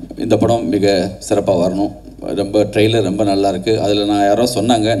 இந்த படம் மிக சிறப்பாக வரணும். ரொம்ப ட்ரெய்லர் ரொம்ப நல்லா இருக்குது. அதில் நான் யாரோ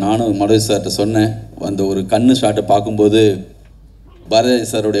சொன்னாங்க, நானும் மனோஜ் சார்கிட்ட சொன்னேன், அந்த ஒரு கண்ணு ஷாட்டை பார்க்கும்போது பாரதி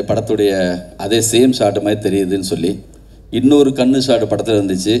சாருடைய படத்துடைய அதே சேம் ஷாட்டு மாதிரி தெரியுதுன்னு சொல்லி. இன்னொரு கண்ணு ஷாட்டு படத்தில்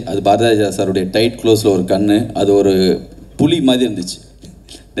இருந்துச்சு. அது பாரதிராஜா சாருடைய டைட் க்ளோஸில் ஒரு கண்ணு, அது ஒரு புலி மாதிரி இருந்துச்சு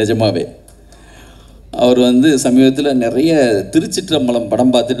நிஜமாகவே. அவர் சமீபத்தில் நிறைய திருச்சிற்றம்பலம்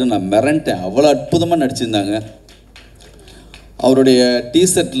படம் பார்த்துட்டு நான் மிரண்டேன். அவ்வளோ அற்புதமாக நடிச்சிருந்தாங்க. அவருடைய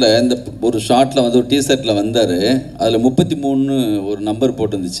டீஷர்ட்டில் இந்த ஒரு ஷார்ட்டில் ஒரு டீஷர்ட்டில் வந்தார். அதில் 33 ஒரு நம்பர்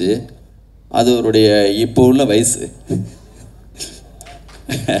போட்டுருந்துச்சு. அது அவருடைய இப்போ உள்ள வயசு.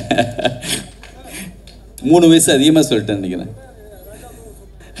 3 வயசு அதிகமாக சொல்லிட்டேன் நினைக்கிறேன்.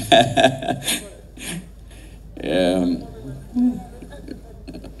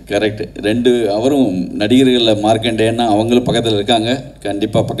 கரெக்டு. 2 அவரும் நடிகர்களில் மார்க்கண்டேன்னா அவங்களும் பக்கத்தில் இருக்காங்க.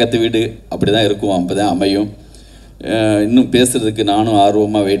 கண்டிப்பாக பக்கத்து வீடு அப்படி தான் இருக்கும், அப்போ தான் அமையும். இன்னும் பேசுகிறதுக்கு நானும்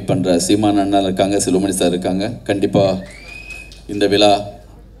ஆர்வமாக வெயிட் பண்ணுறேன். சீமான் அண்ணா இருக்காங்க, செல்வமணி சார் இருக்காங்க. கண்டிப்பாக இந்த விழா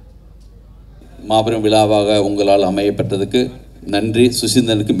மாபெரும் விழாவாக உங்களால் அமையப்பட்டதுக்கு நன்றி.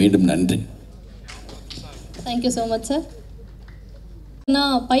 சுசீந்திரனுக்கு மீண்டும் நன்றி. Thank you so much sir.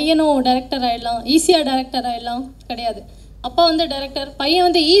 நான் பையனும் டைரக்டர் ஆகிடலாம், ஈஸியாக டைரக்டர் ஆகிடலாம் கிடையாது. அப்பா டைரக்டர்,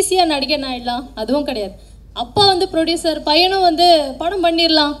 பையன் ஈஸியாக நடிகன் ஆகிடலாம் அதுவும் கிடையாது. அப்பா ப்ரொடியூசர், பையனும் படம்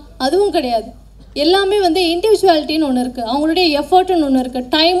பண்ணிடலாம் அதுவும் கிடையாது. எல்லாமே இண்டிவிஜுவாலிட்டின்னு ஒன்று இருக்குது, அவங்களுடைய எஃபர்ட்டுன்னு ஒன்று இருக்குது,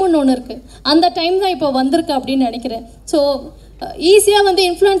 டைமுன்னு ஒன்று இருக்குது. அந்த டைம் தான் இப்போ வந்திருக்கு அப்படின்னு நினைக்கிறேன். ஸோ ஈஸியாக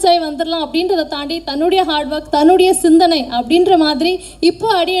இன்ஃப்ளூயன்ஸ் ஆகி வந்துடலாம் அப்படின்றத தாண்டி தன்னுடைய ஹார்ட் ஒர்க், தன்னுடைய சிந்தனை அப்படின்ற மாதிரி இப்போ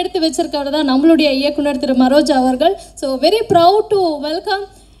அடி எடுத்து வச்சிருக்கவர் தான் நம்மளுடைய இயக்குனர் திரு மனோஜ் அவர்கள். So very proud to welcome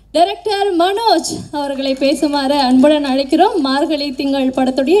director Manoj அவர்களை பேசுமாறு அன்புடன் அழைக்கிறோம். மார்கழி திங்கள்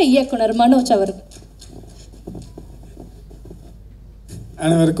படத்துடைய இயக்குனர் மனோஜ் அவர்கள்.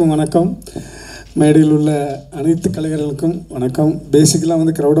 அனைவருக்கும் வணக்கம். மேடையில் உள்ள அனைத்து கலைஞர்களுக்கும் வணக்கம்.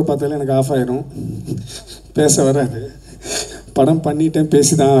 பேசிக்கலாக க்ரௌடை பார்த்தாலே எனக்கு ஆஃப் ஆயிரும், பேச வராது. படம் பண்ணிட்டேன்,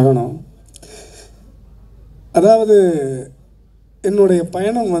 பேசி தான் ஆகணும். அதாவது என்னுடைய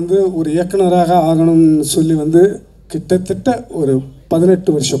பயணம் ஒரு இயக்குனராக ஆகணும்னு சொல்லி கிட்டத்தட்ட ஒரு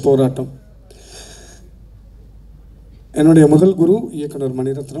 18 வருஷ போராட்டம். என்னுடைய முதல் குரு இயக்குனர்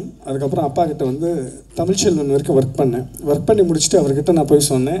மணிரத்னம். அதுக்கப்புறம் அப்பா கிட்ட தமிழ் செல்வன் வரைக்கும் ஒர்க் பண்ணேன். ஒர்க் பண்ணி முடிச்சுட்டு அவர்கிட்ட நான் போய்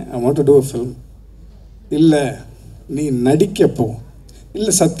சொன்னேன், I want to two a film. இல்லை நீ நடிக்கப்போ.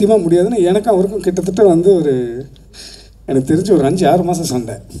 இல்லை சத்தியமாக முடியாதுன்னு எனக்கும் அவருக்கும் கிட்டத்தட்ட ஒரு எனக்கு தெரிஞ்சு ஒரு 5-6 மாதம்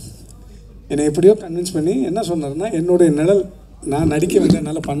சண்டை. என்னை எப்படியோ கன்வின்ஸ் பண்ணி என்ன சொன்னார்னா, என்னுடைய நிழல் நான் நடிக்க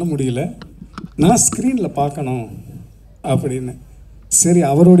என்னால் பண்ண முடியல, நான் ஸ்க்ரீனில் பார்க்கணும் அப்படின்னு. சரி,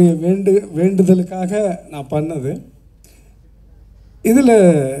 அவருடைய வேண்டுதலுக்காக நான் பண்ணது. இதில்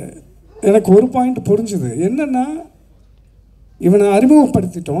எனக்கு ஒரு பாயிண்ட் புரிஞ்சுது. என்னென்னா, இவனை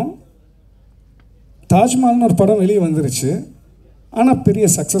அறிமுகப்படுத்திட்டோம், தாஜ்மஹால்னு ஒரு படம் வெளியே வந்துருச்சு, ஆனால் பெரிய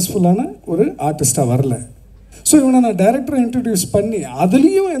சக்ஸஸ்ஃபுல்லான ஒரு ஆர்டிஸ்ட்டாக வரல. ஸோ இவனை நான் டைரக்டரை இன்ட்ரடியூஸ் பண்ணி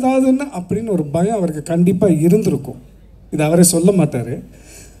அதுலேயும் ஏதாவதுன்னு அப்படின்னு ஒரு பயம் அவருக்கு கண்டிப்பாக இருந்திருக்கும். இது அவரே சொல்ல மாட்டார்.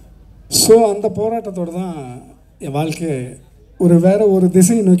 ஸோ அந்த போராட்டத்தோடு தான் என் வாழ்க்கை வேறு ஒரு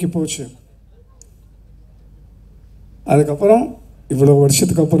திசையை நோக்கி போச்சு. அதுக்கப்புறம் இவ்வளோ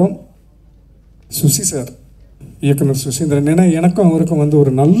வருஷத்துக்கு அப்புறம் சுசி சார், இயக்குனர் சுசீந்திரன், ஏன்னா எனக்கும் அவருக்கும்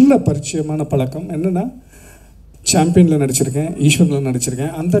ஒரு நல்ல பரிச்சயமான பழக்கம். என்னென்னா, சாம்பியனில் நடிச்சிருக்கேன், ஈஸ்வரில்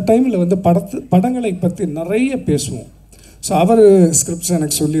நடிச்சிருக்கேன். அந்த டைமில் படங்களை பற்றி நிறைய பேசுவோம். ஸோ அவர் ஸ்கிரிப்ட்ஸ்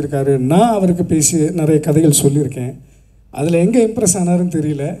எனக்கு சொல்லியிருக்காரு, நான் அவருக்கு பேசி நிறைய கதைகள் சொல்லியிருக்கேன். அதில் எங்கே இம்ப்ரெஸ் ஆனாருன்னு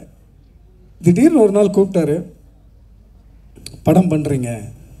தெரியல, திடீர்னு ஒரு நாள் கூப்பிட்டாரு, படம் பண்ணுறீங்க.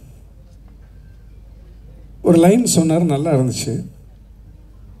 ஒரு லைன் சொன்னார், நல்லா இருந்துச்சு.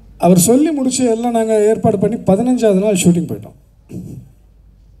 அவர் சொல்லி முடிச்சு எல்லாம் நாங்கள் ஏற்பாடு பண்ணி 15வது நாள் ஷூட்டிங் போயிட்டோம்.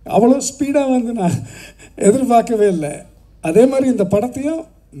 அவ்வளோ ஸ்பீடாக வந்து நான் எதிர்பார்க்கவே இல்லை. அதே மாதிரி இந்த படத்தையும்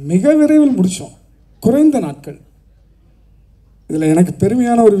மிக விரைவில் முடித்தோம், குறைந்த நாட்கள். இதில் எனக்கு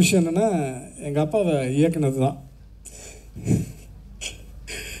பெருமையான ஒரு விஷயம் என்னென்னா, எங்கள் அப்பாவை இயக்குனது தான்.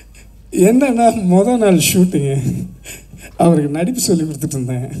 என்னன்னா மொதல் நாள் ஷூட்டிங்கு அவருக்கு நடிப்பு சொல்லி கொடுத்துட்டு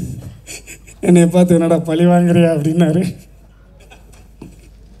இருந்தேன். என்னை பார்த்து என்னடா பழி வாங்குறியா அப்படின்னாரு.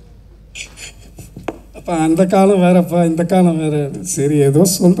 அப்போ அந்த காலம் வேறப்பா, இந்த காலம் வேறு. சரி ஏதோ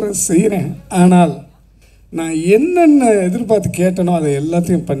சொல்கிறேன், செய்கிறேன். ஆனால் நான் என்னென்ன எதிர்பார்த்து கேட்டனோ அதை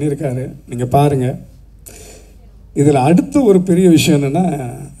எல்லாத்தையும் பண்ணியிருக்காரு. நீங்கள் பாருங்கள். இதில் அடுத்த ஒரு பெரிய விஷயம் என்னென்னா,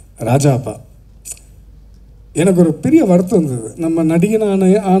 ராஜா அப்பா எனக்கு ஒரு பெரிய வருத்தம் இருந்தது. நம்ம நடிகனான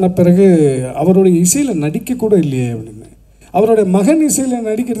ஆன பிறகு அவருடைய இசையில் நடிக்க கூட இல்லையே அப்படின்னு. அவருடைய மகன் இசையில்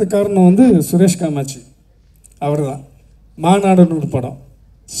நடிக்கிறதுக்கு காரணம் வந்து சுரேஷ் காமாட்சி அவர் தான். மாநாடுன்னு ஒரு படம்.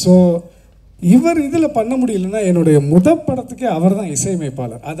 ஸோ இவர் இதில் பண்ண முடியலன்னா என்னுடைய படத்துக்கே அவர் தான்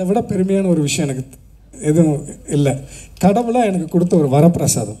இசையமைப்பாளர். அதை விட பெருமையான ஒரு விஷயம் எனக்கு எதுவும் இல்லை. கடவுளாக எனக்கு கொடுத்த ஒரு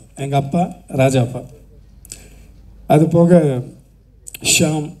வரப்பிரசாதம் எங்கள் அப்பா ராஜா அப்பா. அது போக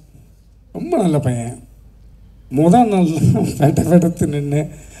ஷாம் ரொம்ப நல்ல பையன். முதல் நாள் வெட்டத்து நின்று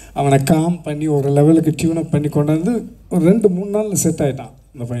அவனை காம் பண்ணி ஒரு லெவலுக்கு டியூனப் பண்ணி கொண்டு வந்து ஒரு 2-3 நாளில் செட் ஆகிட்டான்.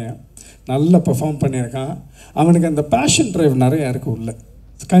 அந்த பையன் நல்லா பெர்ஃபார்ம் பண்ணியிருக்கான். அவனுக்கு அந்த பேஷன் ட்ரைவ் நிறையா இருக்குது உள்ள.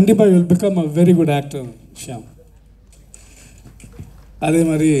 கண்டிப்பாக will become a very good actor Shyam. அதே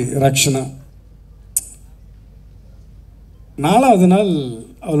மாதிரி ரக்ஷனா 4வது நாள்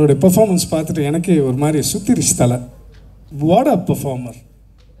அவளுடைய பெர்ஃபார்மன்ஸ் பார்த்துட்டு எனக்கே ஒரு மாதிரி சுத்திரிச்சு தலை. What a performer.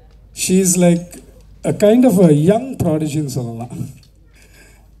 She is like a kind of a young ப்ராடிஜின்னு சொல்லலாம்.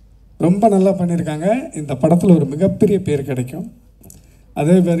 ரொம்ப நல்லா பண்ணியிருக்காங்க. இந்த படத்தில் ஒரு மிகப்பெரிய பேர் கிடைக்கும்.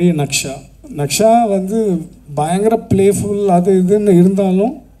 அதே மாதிரி நக்ஷா வந்து பயங்கர ப்ளேஃபுல் அது இதுன்னு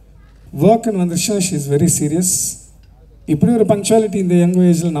இருந்தாலும் ஒர்க்குன்னு வந்துருச்சுன்னா ஷீ இஸ் வெரி சீரியஸ். இப்படி ஒரு பங்க்சுவாலிட்டி இந்த யங்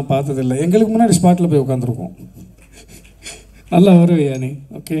ஏஜில் நான் பார்த்ததில்லை. எங்களுக்கு முன்னாடி ஸ்பாட்டில் போய் உட்காந்துருக்கோம். நல்லா வருவையா நீ?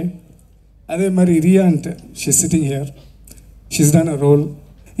 ஓகே. அதே மாதிரி ரியான்ட்டு she sitting here, she's done a role.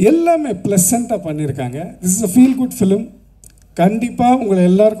 எல்லாமே ப்ளசண்ட்டாக பண்ணியிருக்காங்க. This is a feel good film. கண்டிப்பாக உங்களை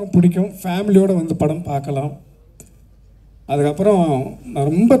எல்லாருக்கும் பிடிக்கும். ஃபேமிலியோடு வந்து படம் பார்க்கலாம். அதுக்கப்புறம் நான்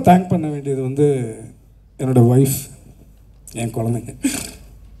ரொம்ப தேங்க் பண்ண வேண்டியது வந்து என்னோடய ஒய்ஃப், என் குழந்தைங்க.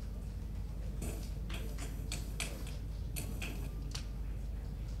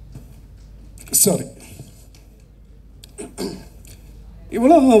 சாரி,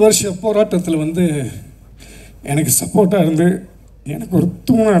 இவ்வளோ வருஷ போராட்டத்தில் வந்து எனக்கு சப்போர்ட்டாக இருந்து எனக்கு ஒரு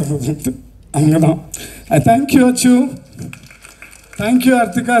தூணாக இருந்தது அவங்க தான். ஐ தேங்க்யூ அச்சு, thank you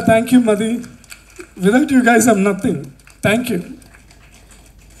Arthika, thank you Mathi. Without you guys I'm nothing. Thank you.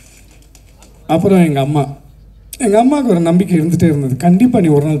 அப்புறம் எங்கள் அம்மாவுக்கு ஒரு நம்பிக்கை இருந்துகிட்டே இருந்தது, கண்டிப்பாக நீ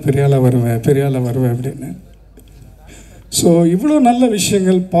ஒரு நாள் பெரிய ஆளாக வருவேன் அப்படின்னு. ஸோ இவ்வளோ நல்ல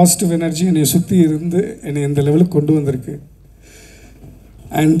விஷயங்கள், பாசிட்டிவ் எனர்ஜி என்னை சுற்றி இருந்து என்னை இந்த லெவலுக்கு கொண்டு வந்திருக்கு.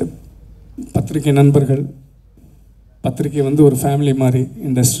 அண்ட் பத்திரிகை நண்பர்கள், பத்திரிகை வந்து ஒரு ஃபேமிலி மாதிரி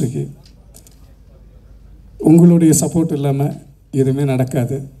இண்டஸ்ட்ரிக்கு. உங்களுடைய சப்போர்ட் இல்லாமல் எதுவுமே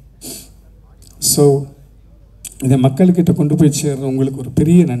நடக்காது. ஸோ இதை மக்கள்கிட்ட கொண்டு போய் சேர்ற உங்களுக்கு ஒரு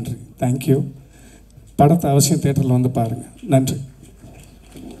பெரிய நன்றி. தேங்க்யூ. படத்தை அவசியம் தேட்டரில் வந்து பாருங்கள். நன்றி.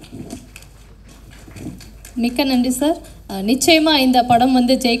 மிக்க நன்றி சார். நிச்சயமாக இந்த படம்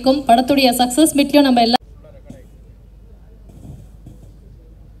வந்து ஜெயிக்கும். படத்துடைய சக்ஸஸ் மீட்லையும் நம்ம எல்லாம்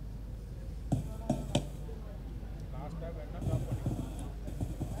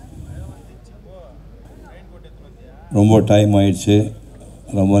ரொம்ப டைம் ஆயிடுச்சு.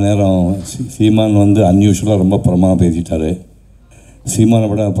 ரொம்ப நேரம் சீமான் வந்து அன்யூஷுவலாக ரொம்ப பிரமாதமாக பேசிட்டார். சீமானை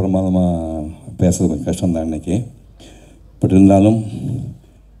விட பிரமாதமாக பேசுறது கொஞ்சம் கஷ்டம்தான் இன்றைக்கி. பட் இருந்தாலும்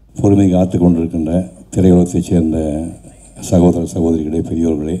பொறுமை காத்து கொண்டிருக்கின்ற திரையுலகத்தைச் சேர்ந்த சகோதர சகோதரிகளே,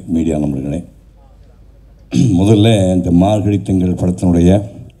 பெரியோர்களே, மீடியா நண்பர்களே, முதல்ல இந்த மார்கழி திங்கள் படத்தினுடைய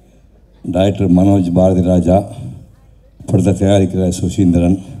டைரக்டர் பாரதிராஜா, படத்தை தயாரிக்கிற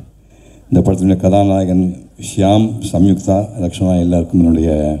சுசீந்திரன், இந்த படத்தினுடைய கதாநாயகன் ஷியாம், சம்யுக்தா, லக்ஷ்மணா எல்லாருக்கும்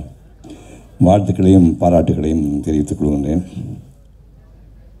என்னுடைய வாழ்த்துக்களையும் பாராட்டுகளையும் தெரிவித்துக் கொள்கின்றேன்.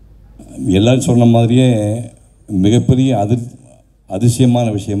 எல்லோரும் சொன்ன மாதிரியே மிகப்பெரிய அதிசயமான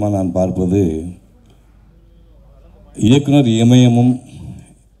விஷயமாக நான் பார்ப்பது இயக்குனர் இமயமும்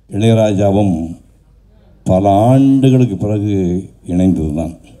இளையராஜாவும் பல ஆண்டுகளுக்கு பிறகு இணைந்தது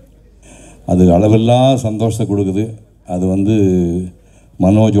தான். அது அளவில்லா சந்தோஷத்தை கொடுக்குது. அது வந்து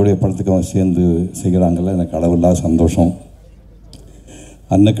மனோஜோடைய படத்துக்கு அவன் சேர்ந்து செய்கிறாங்கல்ல, எனக்கு அளவில்லா சந்தோஷம்.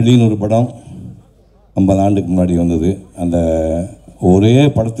 அன்னக்கிளின்னு ஒரு படம், 50 ஆண்டுக்கு முன்னாடி வந்தது. அந்த ஒரே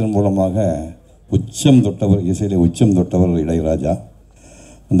படத்தின் மூலமாக உச்சம் தொட்டவர், இசையிலே உச்சம் தொட்டவர் இளையராஜா.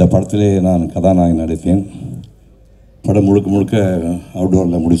 அந்த படத்திலே நான் கதாநாயகன் நடித்தேன். படம் முழுக்க முழுக்க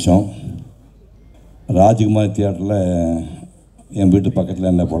அவுட்டோரில் முடித்தோம். ராஜ்குமார் தியேட்டரில் என் வீட்டு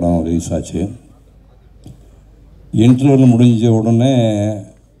பக்கத்தில் இந்த படம் ரிலீஸ் ஆச்சு. இன்டர்வல் முடிஞ்ச உடனே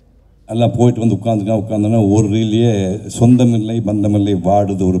எல்லாம் போயிட்டு வந்து உட்காந்தோன்னா ஒரு ரீல்லையே சொந்தமில்லை பந்தமில்லை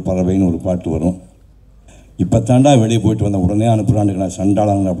வாடுது ஒரு பறவைன்னு ஒரு பாட்டு வரும். இப்போ தாண்டா வெளியே போயிட்டு வந்த உடனே அனுப்புகிறானுங்களா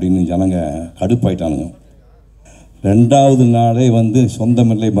சண்டாளாங்க அப்படின்னு ஜனங்க கடுப்பாயிட்டானுங்க. 2வது நாளே வந்து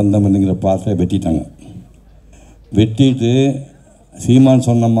சொந்தமில்லை பந்தமில்லைங்கிற பாட்டை வெட்டிட்டாங்க. வெட்டிட்டு சீமான்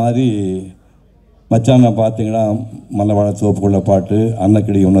சொன்ன மாதிரி மச்சான் பார்த்தீங்கன்னா மல்லவாழ தோப்புக்குள்ள பாட்டு,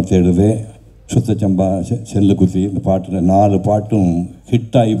 அன்னக்கிடி ஒன்று தேடுது, சுத்தச்சம்பா, செல்லு குத்தி, இந்த பாட்டு 4 பாட்டும்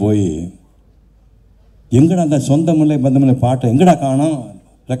ஹிட் ஆகி போய் எங்கடா அந்த சொந்தமில்லை பந்தமில்லை பாட்டை எங்கடா காணோம்,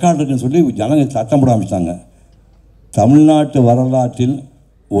 ரெக்கார்டு இருக்குன்னு சொல்லி ஜனங்க சத்தம் போட ஆரம்பிச்சிட்டாங்க. தமிழ்நாட்டு வரலாற்றில்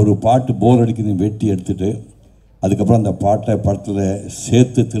ஒரு பாட்டு போர் அடிக்குதுன்னு வெட்டி எடுத்துட்டு அதுக்கப்புறம் அந்த பாட்டை படத்தில்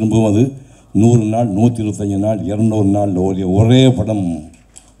சேர்த்து திரும்புவது 100 நாள் 125 நாள் 200 நாள் ஓடிய ஒரே படம்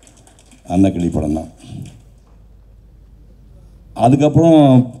அன்னக்கிளி படம் தான். அதுக்கப்புறம்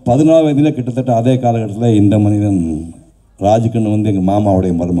 14 வயதில் கிட்டத்தட்ட அதே காலகட்டத்தில் இந்த மனிதன் ராஜ்கண்ணு வந்து எங்கள்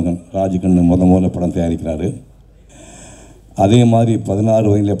மாமாவுடைய மருமகன் ராஜ்கண்ணு முதல்ல படம் தயாரிக்கிறாரு. அதே மாதிரி 16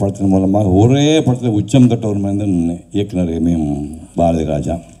 வயதில் படத்தின் மூலமாக ஒரே படத்தில் உச்சம் தொட்ட ஒரு மனிதன் இயக்குனர் எம்எம்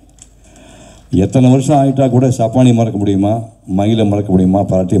பாரதிராஜா. எத்தனை வருஷம் ஆகிட்டா கூட சப்பானி மறக்க முடியுமா, மயிலை மறக்க முடியுமா,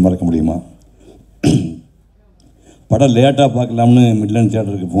 பராட்டியை மறக்க முடியுமா? படம் லேட்டாக பார்க்கலாம்னு மிட்லண்ட்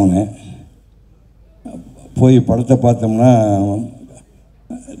தியேட்டருக்கு போனேன். போய் படத்தை பார்த்தோம்னா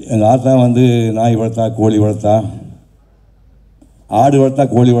எங்கள் ஆத்தா வந்து நாய் வளர்த்தா கோழி வளர்த்தா, ஆடு வளர்த்தா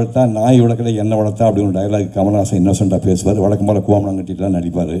கோழி வளர்த்தா, நாய் வளர்க்கல என்ன வளர்த்தா அப்படின்னு டைலாக் கமல்ஹாசன் இன்னோசென்ட்டாக பேசுவார். வழக்கம் போல் கோமணம் கட்டிட்டுலாம்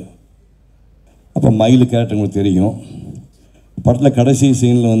நடிப்பார். அப்போ மயில் கேரக்டர் உங்களுக்கு தெரியும். படத்தில் கடைசி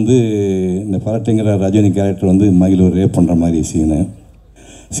சீனில் வந்து இந்த பரட்டைங்கிற ரஜினி கேரக்டர் வந்து மயில் ரேப் பண்ணுற மாதிரி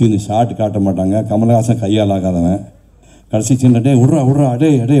சீனு ஷார்ட் காட்ட மாட்டாங்க. கமல்ஹாசன் கையால் ஆகாதவன் கடைசி சீனில் டே விட்றா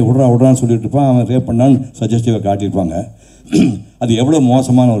விட்றான்னு சொல்லிட்டு இருப்பான். அவன் ரேப் பண்ணான்னு சஜஸ்டிவாக காட்டியிருப்பாங்க. அது எவ்வளோ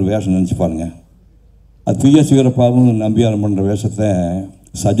மோசமான ஒரு வேஷம் நினச்சி பாருங்க. அது பிஎஸ் வீரப்பாவும் நம்பியாரம் பண்ணுற வேஷத்தை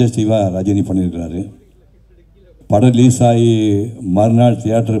சஜஸ்டிவாக ரஜினி பண்ணியிருக்கிறாரு. படம் ரிலீஸ் ஆகி மறுநாள்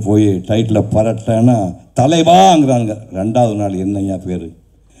தியேட்டருக்கு போய் டைட்டில் பரட்டேன்னா தலைவாங்கிறாங்க. 2வது நாள் என்னையா பேர்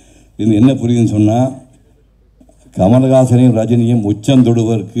இது என்ன புரியுதுன்னு சொன்னால் கமல்ஹாசனையும் ரஜினியும் உச்சம்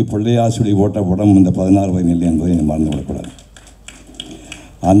தொடுவதற்கு பிள்ளையாசுடி ஓட்ட படம் இந்த 16 வயது இல்லை என்பதை நீங்கள் மறந்து விடக்கூடாது.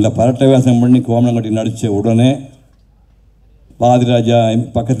 அந்த பரட்டை வேஷம் பண்ணி கோமணம் கட்டி நடித்த உடனே பாரதிராஜா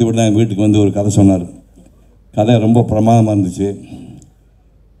பக்கத்து வீடு தான் வீட்டுக்கு வந்து ஒரு கதை சொன்னார். கதை ரொம்ப பிரமாதமாக இருந்துச்சு.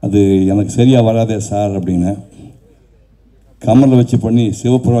 அது எனக்கு சரியாக வராதே சார் அப்படின்னு கமலை வச்சு பண்ணி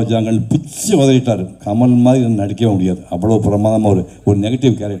சிவப்புராஜாங்கன்னு பிச்சு உதறிட்டார். கமல் மாதிரி நடிக்கவே முடியாது. அவ்வளோ பிரமாதமாக ஒரு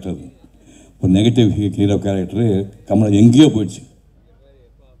நெகட்டிவ் கேரக்டர், ஒரு நெகட்டிவ் ஹீரோ கேரக்டரு கமல் எங்கேயோ போயிடுச்சு.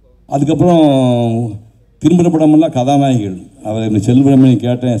 அதுக்கப்புறம் திரும்பின படமெல்லாம் கதாநாயகிகள். அவர் செல்வமணி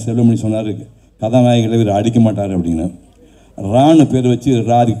கேட்டேன், செல்வமணி சொன்னார் கதாநாயகிகளை இவர் அடிக்க மாட்டார் அப்படின்னு. ராணு பேர் வச்சு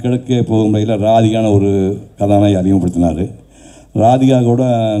ராதி கிழக்கே போகும் வழியில் ராதிகான ஒரு கதாநாயகி அறிமுகப்படுத்தினார். ராதிகா கூட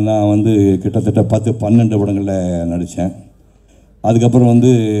நான் வந்து கிட்டத்தட்ட 10-12 படங்களில் நடித்தேன். அதுக்கப்புறம் வந்து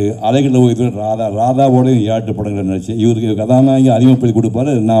அலைகளில் ஓய்வு ராதாவோடையும் 7 படங்களை நடித்தேன். இவருக்கு கதாநாயகி அறிமுகப்படுத்தி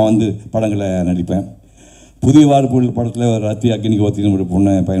கொடுப்பாரு, நான் வந்து படங்களை நடிப்பேன். புதிய வார்ப்புகள் படத்தில் ரத்தி அக்னிக்கு ஒத்தின்னு ஒரு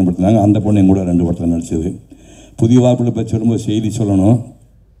பொண்ணை பயன்படுத்தினாங்க. அந்த பொண்ணு கூட 2 படத்தில் நடித்தது. புதிய வார்ப்புகளை பற்றி சொல்லும்போது செய்தி சொல்லணும்.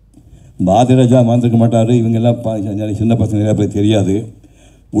 பாரதிராஜா மறந்துருக்க மாட்டார். இவங்கெல்லாம் சின்ன பசங்க நிறையா பேர் தெரியாது.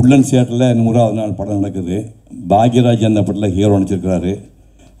 உட்லண்ட் தியேட்டரில் 100வது நாள் படம் நடக்குது. பாக்யராஜ் அந்த படத்தில் ஹீரோ நடிச்சிருக்கிறாரு.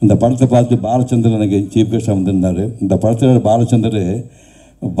 இந்த படத்தை பார்த்து பாலச்சந்தர் எனக்கு சீஃப் கெஸ்டாக வந்திருந்தார். இந்த படத்தில் பாலச்சந்தர்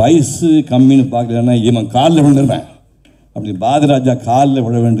வயசு கம்மின்னு பார்க்கலன்னா இவன் காலில் விழுந்துருவேன் அப்படி பாரதிராஜா காலில்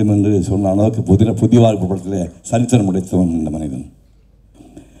விழ வேண்டும் என்று சொன்ன அளவுக்கு புதிய வார்ப்பு படத்தில் சரித்திரம் உடைத்தவன் இந்த மனிதன்.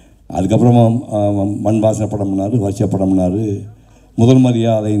 அதுக்கப்புறமா மண் வாசனை படம் பண்ணார், வரிசை படம் பண்ணார், முதல்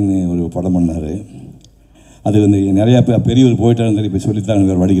மரியாதைன்னு ஒரு படம் பண்ணார். அது வந்து நிறையா பெரியவர் போயிட்டாருன்னு சொல்லி இப்போ சொல்லித்தான்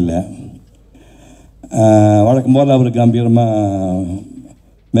வேறு வழியில். வழக்கம் போல் அவர் கம்பீரமாக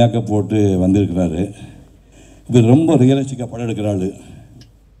மேக்கப் போட்டு வந்திருக்கிறாரு. இவர் ரொம்ப ரியலிஸ்டிக்காக படம் எடுக்கிற ஆள்.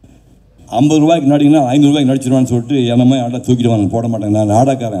 50 ரூபாய்க்கு நடிங்கன்னா 500 ரூபாய்க்கு நடிச்சிருவான்னு சொல்லிட்டு என்னமே ஆடாக தூக்கிடுவாங்க, போட மாட்டாங்க. நான்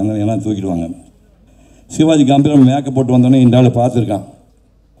நாடகாரன் என்ன தூக்கிடுவாங்க. சிவாஜி கம்பீரம் மேக்கப் போட்டு வந்தோடனே இந்த ஆள் பார்த்துருக்கான்.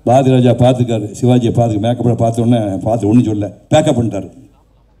 பாரதிராஜா பார்த்துருக்காரு, சிவாஜியை மேக்கப்பை பார்த்தோன்னே ஒன்றும் சொல்ல பேக்கப் பண்ணிட்டார்.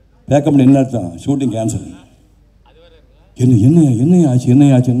 பேக்கப் பண்ணி என்ன அர்த்தம்? Shooting cancel. என்ன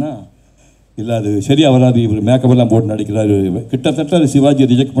ஆச்சுன்னா இல்லை அது சரியாக வராது, இவர் மேக்கப்பெல்லாம் போட்டு நடிக்கிறாரு. கிட்டத்தட்ட சிவாஜி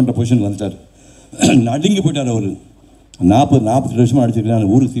ரிஜெக்ட் பண்ணுற பொசிஷன் வந்துட்டார். நடுங்கி போயிட்டார் அவர். 40 வருஷமாக நடிச்சிருக்கேன்,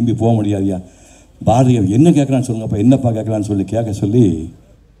 ஊருக்கு திரும்பி போக முடியாதியா. பாரதி என்ன கேட்குறான்னு சொல்லுங்கப்பா, என்னப்பா கேட்குறான்னு சொல்லி கேட்க சொல்லி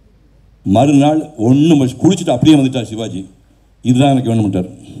மறுநாள் குளிச்சுட்டு அப்படியே வந்துட்டார் சிவாஜி. இதுதான் எனக்கு வேணும்ட்டார்.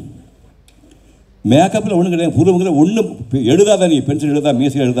 மேக்கப்பில் ஒன்றும் கிடையாது, பூர்வங்கிற ஒன்றும் எழுதாத, நீ பென்சில் எழுதாத,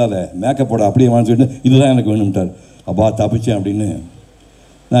 மீசில் எழுதாத, மேக்கப்போட அப்படியே வான்னு சொல்லிட்டு இதுதான் எனக்கு வேணும்ட்டார். அப்பா தப்பிச்சேன் அப்படின்னு.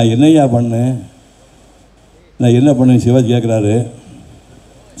 நான் என்னையா பண்ணேன், நான் என்ன பண்ணேன் சிவாஜி கேட்குறாரு.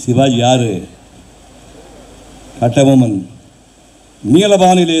 சிவாஜி யார்? கட்டபொம்மன்.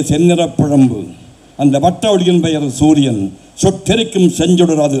 நீலவானிலே செந்நிறப்புழம்பு, அந்த வட்ட ஒளியின் பெயர் சூரியன், சொட்டெரிக்கும்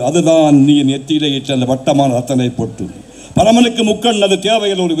செஞ்சுடர் அதுதான் நீ நெத்தியிலே இட்ட அந்த வட்டமான ரத்தனை போட்டு. பரமனுக்கு முக்கண் அது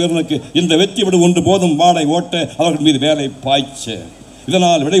தேவையில் ஒரு வீரனுக்கு, இந்த வெற்றி விடு ஒன்று போதும் வாடை ஓட்ட அவர்கள் மீது வேலை பாய்ச்ச.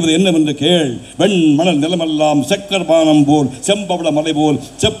 இதனால் விளைவது என்னவென்று கேள். வெண் மணல் நிலமெல்லாம் செக்கர் பானம் போல், செம்பவள மலை போல்,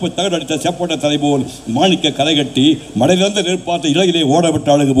 செப்பு தகடடித்த செப்போட்ட தலை போல், மாணிக்க கரை கட்டி மடையிலிருந்த நெற்பாற்ற இலையிலே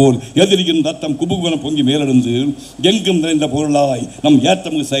ஓடவிட்ட அழகு போல், எதிரியின் ரத்தம் குபுகுவன பொங்கி மேலெழுந்து எங்கும் நிறைந்த பொருளாய் நம்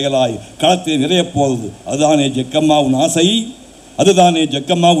ஏற்றமுக செயலாய் களத்தை நிறைய போகுது. அதுதானே ஜெக்கம்மா உன் ஆசை, அதுதானே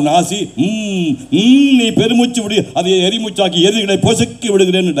ஜக்கம்மா உன் ஆசி. நீ பெருமூச்சு விடு, அதை எரிமூச்சாக்கி எதிரிகளை பொசுக்கி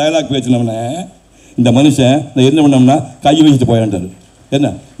விடுகிறேன்னு டயலாக் பேசினவன இந்த மனுஷன் என்ன பண்ணோம்னா கை வச்சுட்டு போயாண்டாரு. என்ன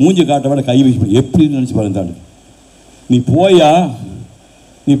மூஞ்சி காட்ட விட கை வச்சு எப்படின்னு நினச்சி பாருந்தாண்டு. நீ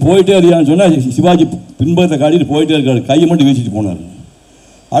போயிட்டே இருக்கியான்னு சொன்னால் சிவாஜி பின்பக்கத்தை காட்டிட்டு போயிட்டே இருக்காரு. கையை மட்டும் வீசிட்டு போனார்.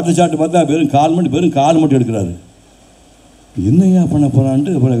 அடுத்த சாட்டு பார்த்தா வெறும் கால் மட்டும் எடுக்கிறாரு. என்னையா பண்ண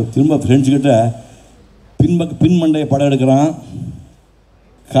போகிறான்ட்டு அப்புறம் திரும்ப ஃப்ரெண்ட்ஸுக்கிட்ட பின்மண்டையை படம் எடுக்கிறான்,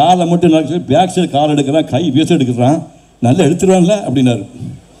 காலை மட்டும் பேக் சைடு கால் எடுக்கிறான், கை வீச எடுக்கிறான். நல்லா எடுத்துருவான்ல அப்படின்னாரு.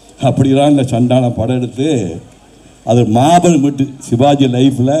 அப்படிதான் இந்த சண்டான படம் எடுத்து அது மாபெரும் கிட்டு. சிவாஜி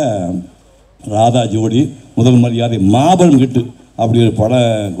லைஃப்பில் ராதா ஜோடி முதல் மரியாதை மாபெரும் கிட்டு அப்படி ஒரு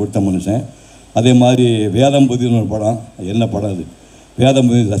படம் கொடுத்த மனுஷன். அதே மாதிரி வேதம்பதினு ஒரு படம். என்ன படம் அது?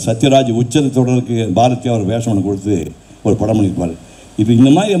 வேதம்பதி சத்யராஜ் உச்சத்தை தொடருக்கு பாரதியா ஒரு வேஷம் ஒன்று கொடுத்து ஒரு படம் பண்ணியிருப்பார். இது இந்த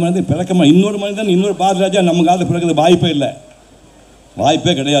மாதிரி மனிதன் பிறக்கமா இன்னொரு மனிதன் இன்னொரு பாரதிராஜா நம்ம காலத்தில் பிறக்கிறது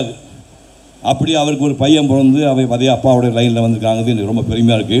வாய்ப்பே கிடையாது. அப்படி அவருக்கு ஒரு பையன் பிறந்து அதே அப்பாவுடைய லைனில் வந்திருக்காங்க. எனக்கு ரொம்ப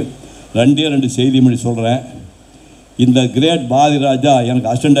பெருமையாக இருக்குது. ரெண்டு செய்தி மொழி சொல்கிறேன். இந்த கிரேட் பாரதிராஜா எனக்கு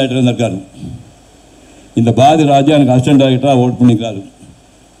அசிஸ்டன்ட் டைரக்டராக இருந்திருக்காரு. இந்த பாரதிராஜா எனக்கு அசிஸ்டன்ட் டைரக்டராக ஓட் பண்ணியிருக்காரு.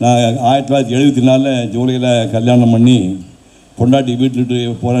 நான் 1974 ஜூலையில் கல்யாணம் பண்ணி பொண்டாட்டி வீட்டுட்டு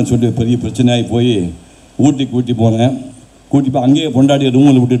போகிறேன்னு சொல்லிட்டு பெரிய பிரச்சனையாகி போய் ஊட்டிக்கு கூட்டி போனேன். கூட்டி போய் அங்கேயே பொண்டாட்டி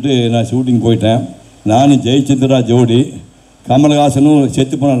ரூமில் விட்டுட்டு நான் ஷூட்டிங் போயிட்டேன். நானும் ஜெயச்சந்திரா ஜோடி, கமல்ஹாசனும்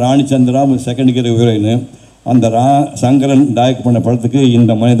செத்து போன ராணி சந்திரா செகண்ட் கியர் ஹீரோயின். அந்த சங்கரன் டைரக்ட் பண்ண படத்துக்கு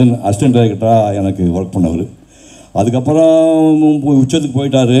இந்த மனிதன் அசிஸ்டன்ட் டைரக்டராக எனக்கு ஒர்க் பண்ணவர். அதுக்கப்புறம் உச்சத்துக்கு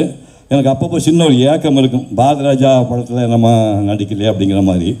போயிட்டார். எனக்கு அப்பப்போ சின்ன ஒரு ஏக்கம் இருக்கும், பாரதிராஜா படத்தில் நம்ம நடிக்கலையே அப்படிங்கிற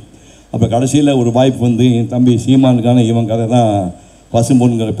மாதிரி. அப்போ கடைசியில் ஒரு வாய்ப்பு வந்து என் தம்பி சீமானுக்கான இவன் கதை தான்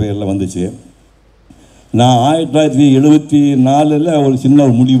பசும்பொன்கிற பேரில் வந்துச்சு. நான் 1974 ஒரு சின்ன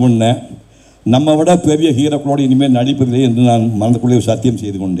ஒரு முடிவு பண்ணேன். நம்ம விட பெரிய ஹீரோக்களோடு இனிமேல் நடிப்பதில்லை என்று நான் மனதுக்குள்ளே சத்தியம்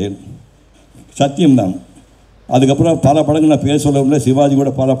செய்து கொண்டேன். சத்தியம்தான். அதுக்கப்புறம் பல படங்கள் நான் பேச சொல்லவில்லை. சிவாஜி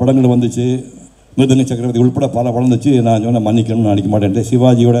கூட பல படங்கள் வந்துச்சு, மிருதங்க சக்கரவர்த்தி உள்பட பல படம் வந்துச்சு. நான் சொன்ன மன்னிக்கணும்னு நடிக்க மாட்டேன்ட்டு.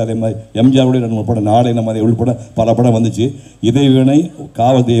 சிவாஜியோட அதே மாதிரி எம்ஜிஆரோட 2-3 படம், நாளைய மாதிரி உள்பட பல படம் வந்துச்சு. இதைவினை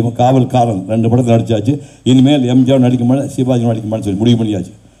காவல் தெய்வம், காவல்காரன் 2 படத்தில் நடித்தாச்சு. இனிமேல் எம்ஜிஆர் நடிக்க மாட்டேன், சிவாஜி நடிக்க மாட்டேன்னு சொல்லி முடிவு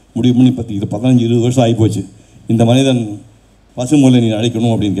பண்ணியாச்சு. முடிவு பண்ணி 15-20 வருஷம் ஆகிப்போச்சு. இந்த மனிதன் பசுமொழி நீ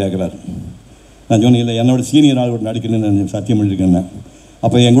நடிக்கணும் அப்படின்னு கேட்குறாரு. நான் சொன்னேன், இல்லை என்னோட சீனியர் ஆள் நடிக்கணும்னு நான் சத்தியம் பண்ணியிருக்கேன்.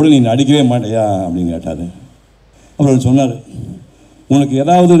 அப்போ என் கூட நீ நடிக்கவே மாட்டேயா அப்படின்னு கேட்டார். அப்புறம் சொன்னார், உனக்கு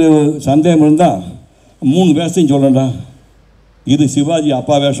ஏதாவது ஒரு சந்தேகம் இருந்தால் 3 வேஷத்தையும் சொல்லண்டா. இது சிவாஜி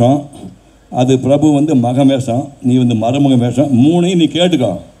அப்பா வேஷம், அது பிரபு வந்து மக வேஷம், நீ வந்து மருமக வேஷம். 3ஐயும் நீ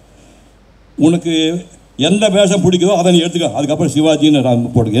கேட்டுக்கோ. உனக்கு எந்த வேஷம் பிடிக்குதோ அதை நீ எடுத்துக்கோ. அதுக்கப்புறம் சிவாஜின்னு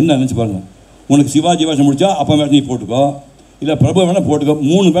போட்டுக்கோ. என்ன நினச்சி பாருங்க, உனக்கு சிவாஜி வேஷம் பிடிச்சா அப்பா வேஷம் நீ போட்டுக்கோ, இல்லை பிரபு வேணால் போட்டுக்கோ.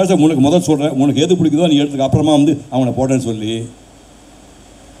 3 வேஷம் உனக்கு முதல் சொல்கிறேன், உனக்கு எது பிடிக்குதோ நீ எடுத்துக்கோ. அப்புறமா வந்து அவனை போட்டேன்னு சொல்லி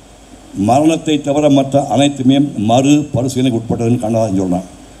மரணத்தை தவிர மற்ற அனைத்துமே மறு பரிசீலனைக்கு உட்பட்டதுன்னு கண்ணதாசன் சொல்கிறான்.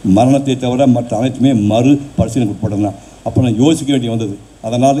 மரணத்தை தவிர மற்ற அனைத்துமே மறு பரிசீலனைக்கு உட்பட்டது தான். அப்போ நான் யோசிக்க வேண்டி வந்தது.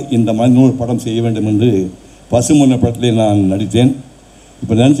 அதனால் இந்த மனிதனோட படம் செய்ய வேண்டும் என்று பசுமொன்ன படத்திலே நான் நடித்தேன்.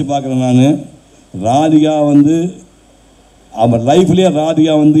 இப்போ நினச்சி பார்க்குறேன், நான் ராதிகா வந்து அவன் லைஃப்லேயே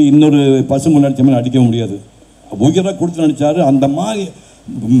ராதிகா வந்து இன்னொரு பசுமொன்ன நடித்த மாதிரி நடிக்க முடியாது. உயிரை கொடுத்து நடித்தார். அந்த மாதிரி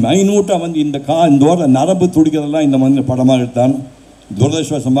மைனூட்டாக வந்து இந்த ஓரில் நரம்பு துடிக்கிறதெல்லாம் இந்த மனிதன் படமாக எடுத்தான்.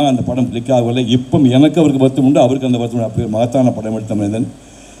 துரதிருஷ்டவசமாக அந்த படம் கிளிக் ஆகவில்லை. இப்போ எனக்கு அவருக்கு வருத்தம் உண்டு, அவருக்கு அந்த வருத்தம் உண்டு. அப்படி மகத்தான படம் எடுத்த மனிதன்.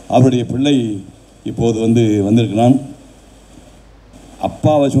 அவருடைய பிள்ளை இப்போது வந்திருக்கிறான்.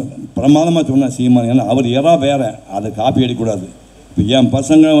 அப்பாவை பிரமாதமாக சொன்னான் சீமான். ஏன்னா அவர் வேறு அதை காப்பி அடிக்கக்கூடாது. இப்போ என்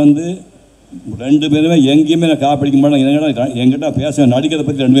பசங்க வந்து 2 பேருமே எங்கேயுமே நான் காப்பி அடிக்க மாட்டேன். என்கிட்ட பேச நடிக்கிறத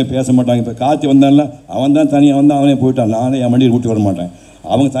பற்றி 2 பேரும் பேச மாட்டாங்க. இப்போ கார்த்தி வந்தான்ல, அவன் தான் தனியாக வந்து அவனே போயிட்டான். நானே என் வண்டியில் ஊட்டி வர மாட்டேன்.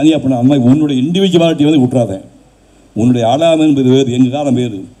 அவங்க தனியாக பண்ண அந்த மாதிரி உன்னுடைய இண்டிவிஜுவாலிட்டி வந்து விட்றாத. உன்னுடைய ஆளாமை என்பது வேறு, எங்கள் காலம்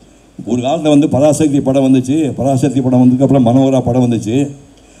வேறு. ஒரு காலத்தில் வந்து பராசக்தி படம் வந்துச்சு. பராசக்தி படம் வந்ததுக்கப்புறம் மனோகரா படம் வந்துச்சு.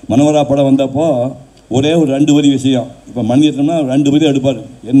 மனோகரா படம் வந்தப்போ ஒரே ஒரு 2 வரி விஷயம். இப்போ மணியத்தினா 2 வரி எடுப்பார்.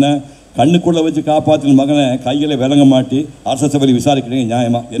 என்ன, கண்ணுக்குள்ளே வச்சு காப்பாற்றின மகனை கையில் விளங்க மாட்டி அரச சபையில் விசாரிக்கிறீங்க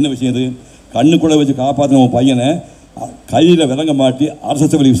நியாயமாக? என்ன விஷயம் இது? கண்ணுக்குள்ளே வச்சு காப்பாற்றின உன் பையனை கையில் விளங்க மாட்டி அரச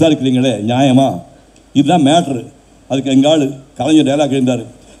சபையில் விசாரிக்கிறீங்களே நியாயமா? இதுதான் மேட்ரு. அதுக்கு எங்காள் கலைஞர் டைலாக் இருந்தார்.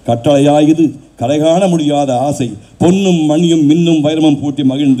 கட்டளையாயுது கரை காண முடியாத ஆசை, பொன்னும் மணியும் மின்னும் வைரமும் பூட்டி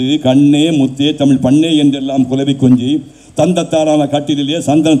மகிழ்ந்து கண்ணே முத்தே தமிழ் பண்ணே என்றெல்லாம் குலவி கொஞ்சி தந்தத்தாரான கட்டிலே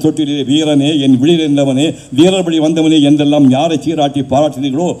சந்தன தொட்டிலே வீரனே என் விழிறந்தவனே வீரர்படி வந்தவனே என்றெல்லாம் யாரை சீராட்டி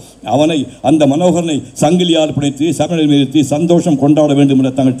பாராட்டினீர்களோ அவனை, அந்த மனோகரனை சங்கிலியால் பிணைத்து சகனில் நிறுத்தி சந்தோஷம் கொண்டாட வேண்டும்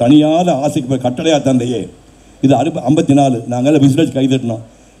என்ற தங்கள் தனியாத ஆசைக்கு கட்டளையா தந்தையே. இது 54. நாங்கள் விசிலேஜ் கைதட்டினோம்.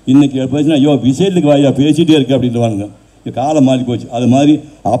 இன்றைக்கி பேசினா ஐயோ விசேஷத்துக்கு வாயா பேசிகிட்டே இருக்கு அப்படின்ட்டுவானுங்க. காலம் மாறி போச்சு. அது மாதிரி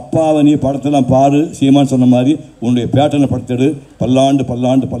அப்பாவை நீ படத்தெல்லாம் பாரு. சீமான் சொன்ன மாதிரி உன்னுடைய பேட்டனை படுத்தெடு. பல்லாண்டு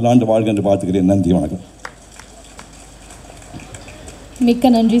பல்லாண்டு பல்லாண்டு வாழ்க என்று பார்த்துக்கிறேன். நன்றி, வணக்கம். மிக்க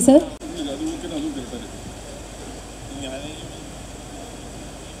நன்றி சார்.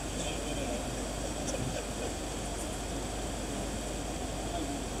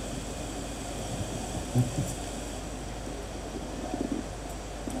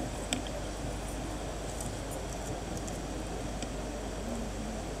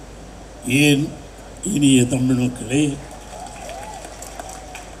 ஏன் இனிய தமிழ் மக்களே,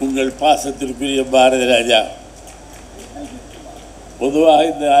 உங்கள் பாசத்திற்குரிய பாரதி ராஜா. பொதுவாக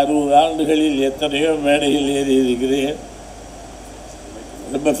இந்த 60 ஆண்டுகளில் எத்தனையோ மேடைகள் ஏறி இருக்கிறேன்.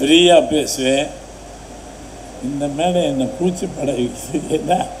 ரொம்ப ஃப்ரீயாக பேசுவேன். இந்த மேடை என்னை பூச்சிப்பட வைக்குது.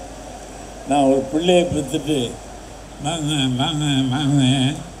 ஏன்னா நான் ஒரு பிள்ளையை பெற்றுட்டு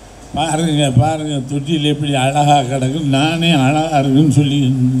பாருங்கள் தொட்டியில் எப்படி அழகாக கிடக்கும், நானே அழகாக இருக்குன்னு சொல்லி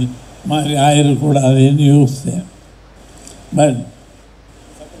மாதிரி ஆயிடக்கூடாதுன்னு யோசித்தேன். பட்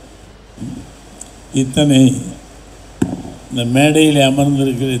இத்தனை இந்த மேடையில்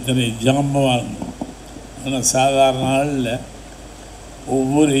அமர்ந்திருக்கிற இத்தனை ஜாம்பவான், ஆனால் சாதாரண ஆளில்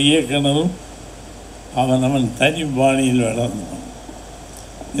ஒவ்வொரு இயக்குனரும் அவன் தனி பாணியில் வளர்ந்தான்.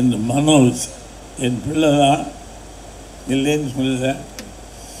 இந்த மனோஜ் என் பிள்ளை தான், இல்லைன்னு சொல்லலை.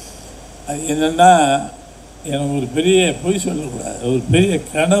 அது என்னென்னா, எனக்கு ஒரு பெரிய பொய் சொல்லக்கூடாது, ஒரு பெரிய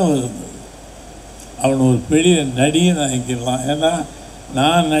கனவு இருந்தது. அவனை ஒரு பெரிய நடிகன் ஆக்கிடலாம். ஏன்னா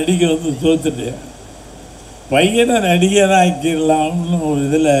நான் நடிகை தோத்துட்டேன். பையனை நடிகன் ஆக்கிடலாம்னு ஒரு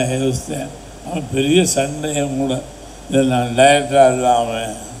இதில் யோசித்தேன். அவன் பெரிய சண்டையும் கூட. இதை நான் டைரக்டராக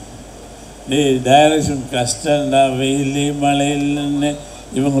இல்லாமல் டைரக்ஷன் கஷ்டம்டா, வெயில் மழையில்னு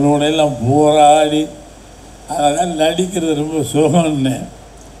இவங்களோடையெல்லாம் போராடி அதெல்லாம் நடிக்கிறது ரொம்ப சுகம்னு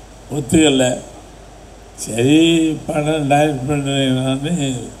ஒத்துக்கலை. சரி படம் டைரக்ட் பண்ணுறேன். நான்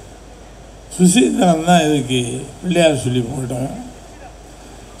சுசீந்திரன் தான் இதுக்கு பிள்ளையார் சொல்லி போட்டேன்.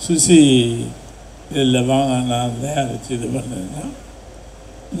 சுசி இதில் வாங்க நான் தயாரித்து இது பண்ணேன்னா,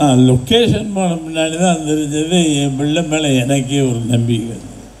 நான் லொக்கேஷன் போன முன்னாடி தான் தெரிஞ்சது என் பிள்ளை மேலே எனக்கே ஒரு நம்பிக்கை.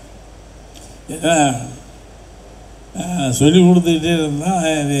 ஏன்னா சொல்லி கொடுத்துக்கிட்டே இருந்தால்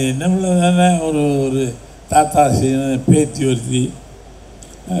இது என்ன பிள்ளை தானே, ஒரு தாத்தா பேத்தி ஒருத்தி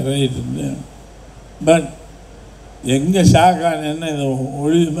ரைட்டு. பட் எங்கே ஷாக்கானேன்னு இதை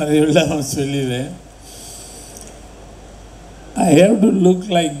ஒளி மறைவில்லாமல் சொல்லிடுறேன். I have to look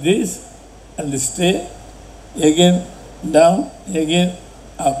like this and stay again down, again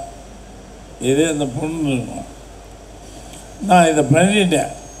up. இதே அந்த பொண்ணு இருக்கும். நான் இதை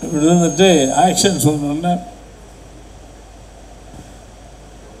பண்ணிட்டேன். இப்படி இருந்துட்டு ஆக்ஷன் சொன்னோன்னே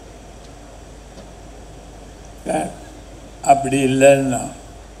அப்படி இல்லைன்னா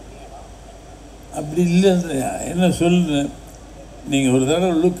அப்படி இல்லைன்னு என்ன சொல்லுங்க. நீங்கள் ஒரு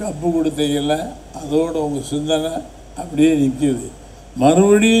தடவை லுக் அப்பு கொடுத்தீங்கல்ல, அதோடு உங்கள் சிந்தனை அப்படியே நிற்கிது.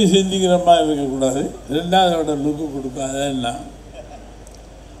 மறுபடியும் சிந்திக்கிற மாதிரி இருக்கக்கூடாது. 2வது லுக்கு கொடுக்காதேன்னா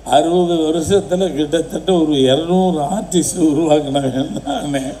 60 வருஷத்தில் கிட்டத்தட்ட ஒரு 200 ஆர்டிஸ்ட் உருவாக்கினாங்க.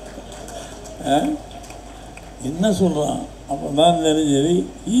 நானே என்ன சொல்கிறான் அப்போ தான் தெரிஞ்சது.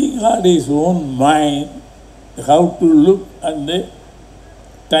 he got his own mind how to look and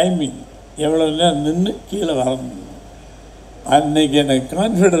timing, எவ்வளோ நேரம் நின்று கீழே வரணும். அன்னைக்கு எனக்கு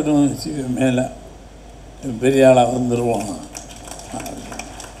கான்ஃபிடென்ட் வந்துச்சு, மேலே பெரிய ஆளாக வந்துடுவான்.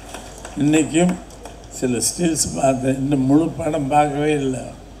 இன்றைக்கும் சில ஸ்டில்ஸ் பார்த்தேன். இன்னும் முழு படம் பார்க்கவே இல்லை.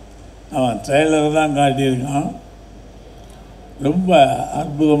 அவன் ட்ரெய்லர் தான் காட்டியிருக்கான். ரொம்ப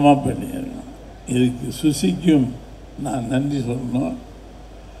அற்புதமாக பண்ணியிருக்கான். இதுக்கு சுசிக்கும் நான் நன்றி சொல்லணும்.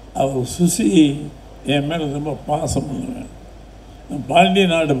 அவர் சுசி என் மேலே ரொம்ப பாசம் பண்ணுவேன். பாண்டிய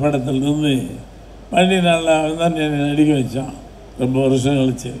நாடு படத்துலேருந்து பாண்டிய நாடில் தான் என்னை நடிக்க வச்சான். ரொம்ப வருஷம்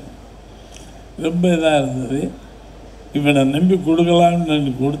கழிச்சு. ரொம்ப இதாக இருந்தது. இவனை நம்பி கொடுக்கலான்னு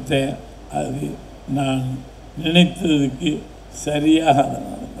நான் கொடுத்தேன். அது நான் நினைத்ததுக்கு சரியாக அதை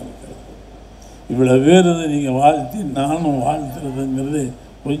நடந்திருக்கிறது. இவ்வளோ பேர் நீங்கள் வாழ்த்தி நானும் வாழ்த்துறதுங்கிறது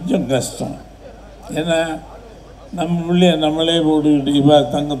கொஞ்சம் கஷ்டம். ஏன்னா நம்ம பிள்ளைய நம்மளே போட்டுக்கிட்டு இப்போ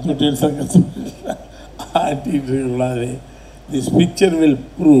தங்கத்தொட்டில் தங்கத்தொட்டில் ஆட்டிகிட்டு இருக்கக்கூடாது. This picture will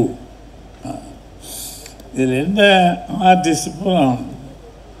prove. இதில் எந்த ஆர்டிஸ்டும்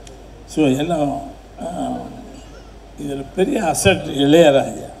ஸோ எல்லாம் இதில் பெரிய அசட்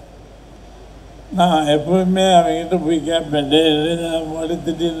இளையராஜா. நான் எப்போவுமே அவங்ககிட்ட போய் கேட்பேன்,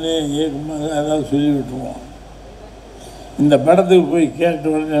 திடீர்னு ஏக்கமாக ஏதாவது சொல்லி விட்டுருவோம். இந்த படத்துக்கு போய் கேட்ட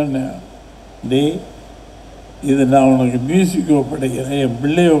உடனே டே இது நான் உனக்கு மியூசிக் ஒப்படைக்கிறேன், என்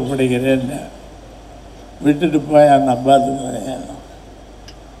பிள்ளையை ஒப்படைக்கிறேன்னு விட்டுட்டு போய் நான் பார்த்துக்கிறேன்.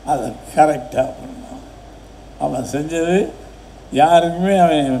 அதை கரெக்டாக பண்ணான். அவன் செஞ்சது யாருக்குமே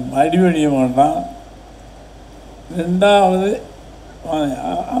அவன் அடிவடிய மாட்டான். ரெண்டாவது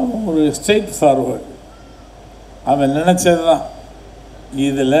அவன் ஒரு ஸ்ட்ரெயிட் ஃபார்வர்டு. அவன் நினச்சது தான்.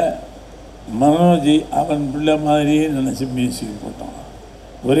 இதில் மனோஜி அவன் பிள்ளை மாதிரியே நினச்சி மியூசிக் போட்டான்.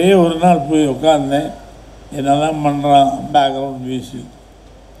 ஒரே ஒரு நாள் போய் உட்காந்தேன், என்னெல்லாம் பண்ணுறான் பேக்ரவுண்ட் மியூசிக்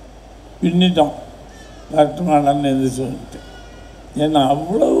பின்னிட்டோம். வரட்டுமாடான்னு எழுந்திரிச்சு வந்துட்டேன். ஏன்னா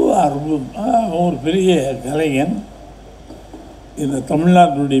அவ்வளவு அற்புதம். ஒரு பெரிய கலைஞன். இந்த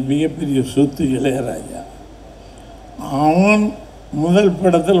தமிழ்நாட்டுடைய மிகப்பெரிய சொத்து இளையராஜா. அவன் முதல்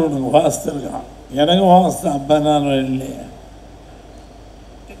படத்தில் உனக்கு வாசித்திருக்கான். எனக்கு வாசித்தான். 14 வயதுலேயே.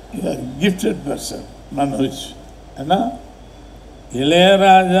 Gifted person Manoj. ஏன்னா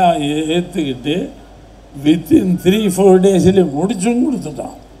இளையராஜா ஏற்றுக்கிட்டு வித்தின் 3-4 டேஸில் முடிச்சும்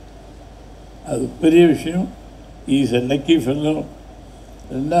கொடுத்துட்டான். அது பெரிய விஷயம். Is a lucky fellow.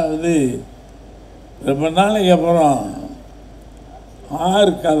 ரெண்டாவது ரொம்ப நாளைக்கு அப்புறம்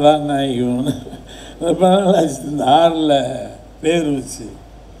 6 கதாநாயகன் ரொம்ப நாள் ஆச்சு. இந்த 6ல் பேர் வச்சு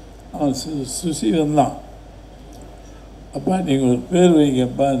அவன் சுசி வந்தான். அப்பா நீங்கள் ஒரு பேர்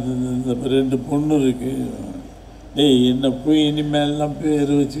வைங்கப்பா, இந்த 2 பொண்ணு இருக்குது. டேய் என்ன போய் இனிமேல்லாம்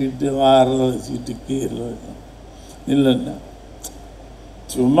பேர் வச்சுக்கிட்டு வாரில் வச்சுக்கிட்டு கீரில் வைக்கும் இல்லைன்னா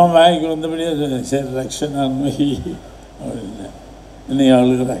சும்மா வாய்க்கு வந்தபடியாக சரி ரக்ஷனான்னு வை அப்படின்னா இன்னைக்கு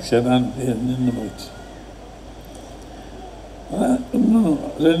அவளுக்கு ரக்ஷனான்னு பேர் நின்று போச்சு. இன்னும்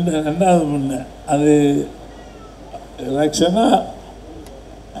ரெண்டாவது பொண்ணு அது ரக்ஷனா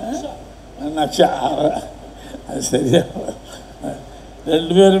நக்ஷா. அது சரியாக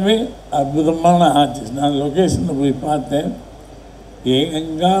 2 பேருமே அற்புதமான ஆர்டிஸ்ட். நான் லொக்கேஷனில் போய் பார்த்தேன்.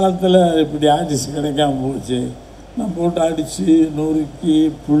 எங்காலத்தில் இப்படி ஆர்டிஸ்ட் கிடைக்காம போச்சு. நான் போட்டு அடித்து நொறுக்கி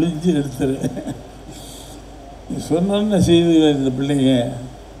புழிஞ்சு எடுத்துருவேன். நீ சொன்னோன்னு செய்து இந்த பிள்ளைங்க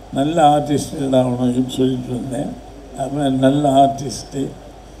நல்ல ஆர்டிஸ்டா உனக்குன்னு சொல்லிட்டு இருந்தேன். அவன் நல்ல ஆர்டிஸ்ட்டு.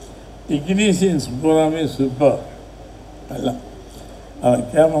 டெக்னீஷியன்ஸ் பூராமே சூப்பர் எல்லாம். அவன்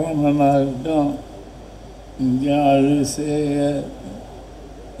கேமராமேனாகட்டும்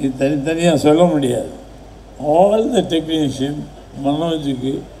இது தனித்தனியாக சொல்ல முடியாது. ஆல் த டெக்னீஷியன்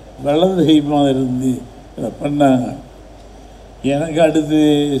மனோஜுக்கு வலது கைமாக இருந்து இதை பண்ணாங்க. எனக்கு அடுத்து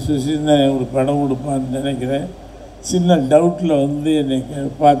சுசீந்திரன் ஒரு படம் கொடுப்பான்னு நினைக்கிறேன். சின்ன டவுட்டில் வந்து என்னை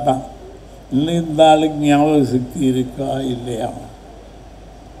பார்த்தான். இன்னும் இந்த ஆளுக்கு ஞாபக சக்தி இருக்கா இல்லையா?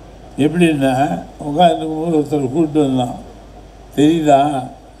 எப்படின்னா உட்காந்து ஒருத்தர் கூப்பிட்டு வந்தான், தெரியுதா?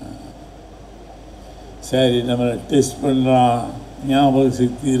 சரி நம்மளை டெஸ்ட் பண்ணுறான், ஞாபக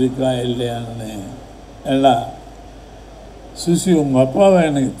சக்தி இருக்கா இல்லையான்னு. எல்லாம் சுசி உங்கள் அப்பாவை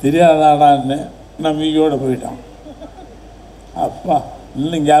எனக்கு தெரியாதாடான்னு நம்பிக்கையோடு போயிட்டான். அப்பா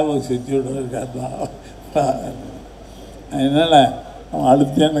இன்னும் ஞாபக சக்தியோடு இருக்காதா? அதனால் அவன்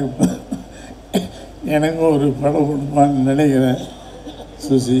அடுத்து எனக்கு ஒரு படம் கொடுப்பான்னு நினைக்கிறேன்.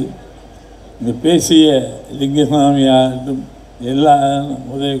 சுசி இங்கே பேசிய லிங்கசாமி ஆகட்டும், எல்லா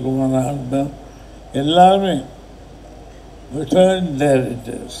உதயகுமார் ஆகட்டும், எல்லாருமே ரிட்டர்ன்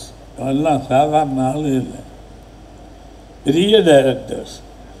டைரக்டர்ஸ். எல்லாம் சாதாரண ஆளும் இல்லை, பெரிய டைரக்டர்ஸ்.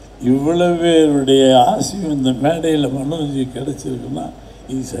 இவ்வளவு பேருடைய ஆசையும் இந்த மேடையில் மனோஜி கிடச்சிருக்குன்னா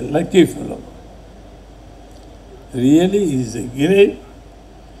is a lucky film. Really is a great.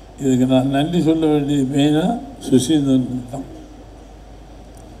 இதுக்கு நான் நன்றி சொல்ல வேண்டியது மெயினாக சுசீந்திரன் தான்.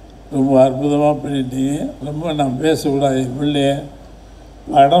 ரொம்ப அற்புதமாக பண்ணிட்டீங்க. ரொம்ப நான் பேசக்கூடாது. பிள்ளைய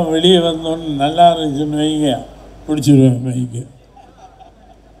படம் வெளியே வந்தோன்னு நல்லா இருந்துச்சுன்னு வைங்க, பிடிச்சிருவேன் வைங்க.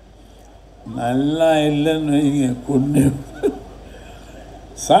 நல்லா இல்லைன்னு வைங்க, கொண்டு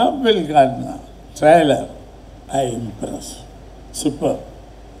சாம்பிள் காட்டினா ட்ரைலர் ஐ இம்ப்ரெஸ். சூப்பர்.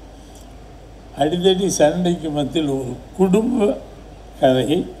 அடித்தடி சண்டைக்கு மத்தியில் ஒரு குடும்ப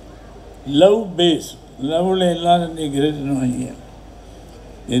கதை, லவ் பேஸ். லவ்வில் எல்லாரும் இன்றைக்கி கிரேட்னு வைங்க.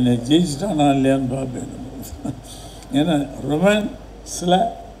 என்னை ஜெயிச்சிட்டானா இல்லையான்னு பார்ப்பேன். ஏன்னா ரொமான்ஸில்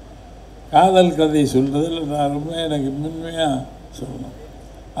காதல் கதை சொல்கிறதுல நான் ரொம்ப எனக்கு மென்மையாக சொல்லணும்.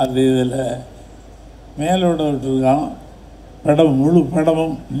 அது இதில் மேலோட விட்டுருக்கான். படம் முழு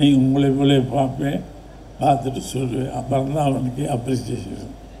படமும் நீங்கள் உங்களை போலே பார்ப்பேன், பார்த்துட்டு சொல்லுவேன். அப்புறம் தான் அவனுக்கு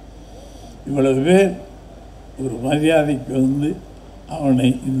அப்ரிசியேஷன். இவ்வளவு பேர் ஒரு மரியாதைக்கு வந்து அவனை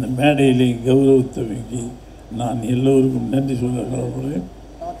இந்த மேடையிலே கௌரவித்தவைக்கு நான் எல்லோருக்கும் நன்றி சொல்ல கடவுளேன்.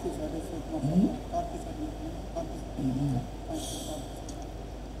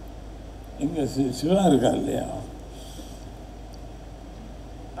 இங்கே சிவா இருக்கா இல்லையா,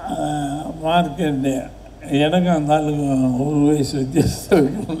 மார்க்கெட்டு எனக்கும் அந்த ஆளுக்கும் 1 வயசு வித்தியாசம்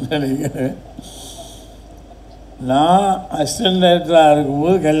இருக்குன்னு நினைக்கிறேன். நான் அசிஸ்டன்ட் டைரக்டராக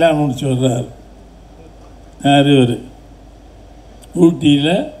இருக்கும்போது கல்யாணம் முடிச்சு வர்றார். யார் இவர்?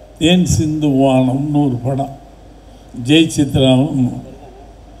 ஊட்டியில் தேன் சிந்து வானம்னு ஒரு படம், ஜெய் சித்ராவும்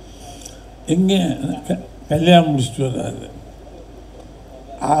எங்கே கல்யாணம் முடிச்சுட்டு வர்றாரு.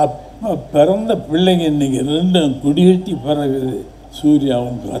 அப்போ பிறந்த பிள்ளைங்க இன்றைக்கி 2 குடியேட்டி பிறகுது,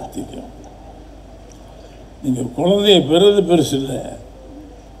 சூர்யாவும் கார்த்திக்கும். நீங்கள் குழந்தைய பெறுறது பெருசு இல்லை,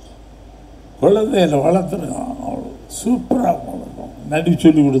 குழந்தையில வளர்த்துருக்கோம். அவ்வளோ சூப்பராக வளர்க்கும். நடி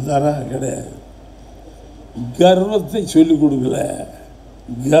சொல்லி கொடுத்தாரா? கிடையாது. கர்வத்தை சொல்லிக் கொடுக்கல,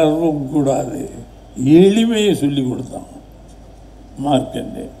 கர்வம் கூடாது, எளிமையை சொல்லி கொடுத்தான்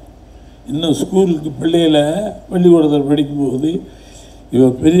மார்க்கண்டே. இன்னும் ஸ்கூலுக்கு பிள்ளைகளை பள்ளிக்கூடத்தில் படிக்கும்போது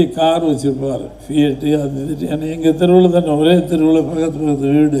இவர் பெரிய கார் வச்சுருப்பார், ஃபியட்டு அது இது. ஏன்னா எங்கள் தெருவில் தானே, ஒரே தெருவில் பக்கத்து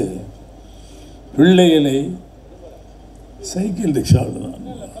வீடு. பிள்ளைகளை சைக்கிள் ரிக்ஷாவில் தான்,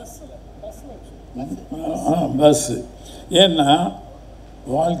 பஸ்ஸு. ஏன்னா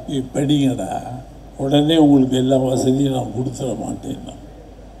வாழ்க்கை படிங்கடா, உடனே உங்களுக்கு எல்லா வசதியும் நான் கொடுத்துட மாட்டேன்னா.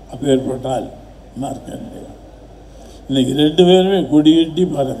 அப்போ ஏற்பட்டால் மார்க்கண்டே இன்னைக்கு 2 பேருமே கொடி கட்டி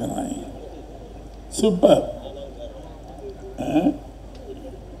பறக்கிறாங்க. சூப்பர்.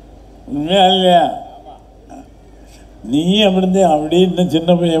 உண்மையா இல்லையா? நீ அப்படிந்தே அப்படியே இன்னும் சின்ன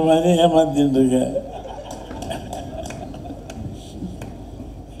பையன் மாதிரி ஏமாத்தின்னு இருக்க.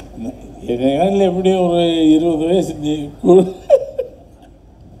 என் காலில் எப்படி ஒரு 20 வயசு, நீ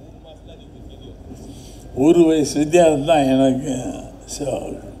 1 வயசு வித்தியாசம் தான் எனக்கு.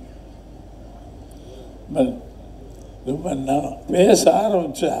 ரொம்ப நான் பேச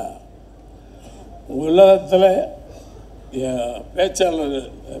ஆரம்பித்தா உலகத்தில் பேச்சாளர்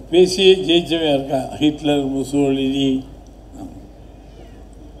பேசியே ஜெயிச்சவன் இருக்கான். Hitler, Mussolini.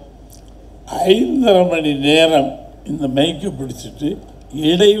 5.5 மணி நேரம் இந்த மைக்கை பிடிச்சிட்டு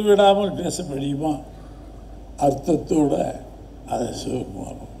இடைவிடாமல் பேச முடியுமா? அர்த்தத்தோட அதை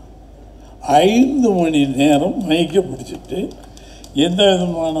சிவகுமார் 5 மணி நேரம் மைக்கை பிடிச்சிட்டு எந்த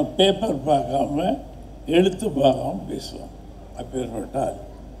விதமான பேப்பர் பார்க்காம, எழுத்து பார்க்காம பேசுவான். அப்பேற்பட்டால்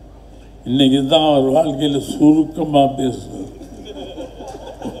இன்னைக்கு தான் அவர் வாழ்க்கையில் சுருக்கமாக பேசுவார்.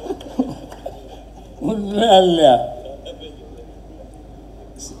 உண்மையா இல்லையா?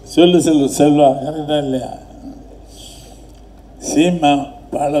 சொல்லு செல்வா, கரெக்டா இல்லையா? சீமா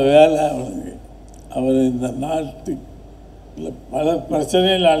பல வேலை அவனுக்கு. அவர் இந்த நாட்டுல பல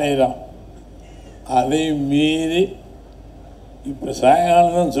பிரச்சனைகள் அலைகிறான். அதையும் மீறி இப்போ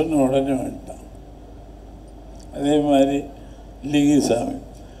சாயங்காலம் தான் சொன்ன உடனே வந்துட்டான். அதே மாதிரி லிங்கிசாமி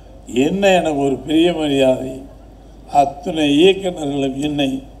என்ன எனக்கு ஒரு பெரிய மரியாதை. அத்தனை இயக்குநர்களும் என்னை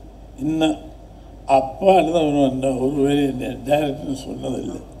இன்னும் அப்பான்னு தான் வந்த ஒரு வேலை டைரக்டர்னு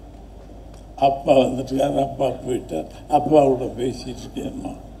சொன்னதில்லை. அப்பா வந்துட்டுருக்காரு, அப்பா போயிட்டார், அப்பாவோட பேசிகிட்டு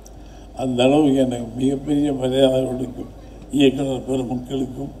இருக்கேன்னா அந்த அளவுக்கு எனக்கு மிகப்பெரிய மரியாதை கொடுக்கும் இயக்குனர்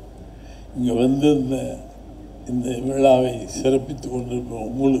பெருமக்களுக்கும் இங்கே வந்து இந்த விழாவை சிறப்பித்து கொண்டிருக்கும்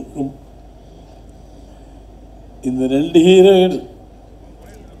உங்களுக்கும். இந்த 2 ஹீரோயின்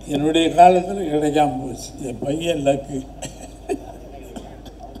என்னுடைய காலத்தில் கிடைக்காம போச்சு. என் பையன் லக்கு.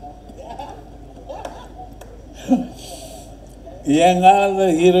 என்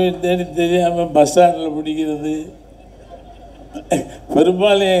காலத்தில் ஹீரோயின் தேடி தெரியாமல் பஸ் ஸ்டாண்டில் பிடிக்கிறது.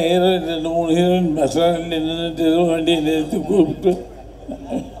 பெரும்பாலும் என் ஹீரோயின் 2-3 ஹீரோயின் பஸ் ஸ்டாண்டில் நின்றுட்டு வண்டியை நிறுத்தி கூப்பிட்டு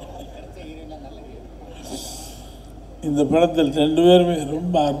இந்த படத்தில் 2 பேருமே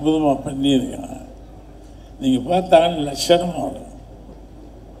ரொம்ப அற்புதமாக பண்ணியிருக்காங்க. நீங்கள் பார்த்தாங்கன்னு லட்சணமாக வரும்,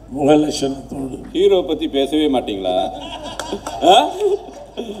 முக லட்சணத்தோடு. ஹீரோவை பற்றி பேசவே மாட்டீங்களா?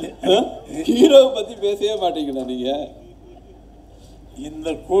 ஹீரோவை பற்றி பேசவே மாட்டீங்களா நீங்கள்? இந்த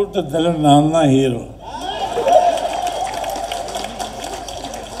கூட்டத்தில் நான் தான் ஹீரோ.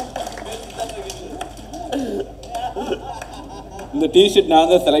 இந்த டிஷர்ட்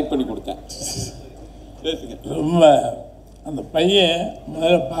நான் தான் செலக்ட் பண்ணி கொடுத்தேன். ரொம்ப அந்த பையன்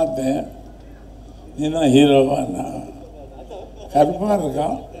முதல்ல பார்த்தேன், நீ தான் ஹீரோவானா? கருப்பாக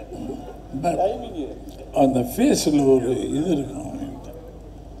இருக்கான், பட் அந்த ஃபேஸில் ஒரு இது இருக்கும்,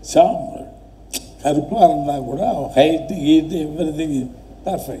 சாம் கருப்பாக இருந்தால் கூட அவன் ஹைட்டு கீட்டு எவ்ரி திங்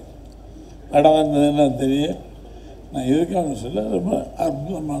பர்ஃபெக்ட். படம் வந்ததுன்னா தெரியும். நான் எதுக்காக சொல்ல, ரொம்ப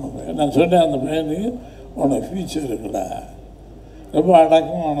அற்புதமான பையன். நான் சொன்னேன் அந்த பையனுக்கு உனக்கு ஃபியூச்சர் இருக்குடா, ரொம்ப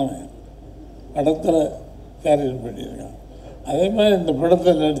அடக்கமானவன், படத்தில் கேரியர் பண்ணியிருக்கான். அதே மாதிரி இந்த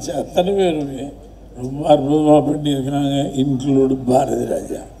படத்தில் நடித்த அத்தனை பேருமே ரொம்ப அற்புதமாக பண்ணியிருக்காங்க, இன்க்ளூடு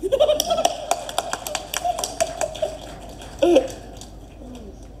பாரதிராஜா.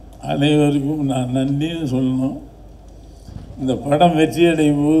 அனைவருக்கும் நான் நன்றின்னு சொல்லணும். இந்த படம் வெற்றி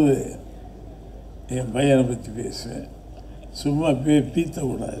அடையும் போது என் பையனை பற்றி பேசுவேன், சும்மா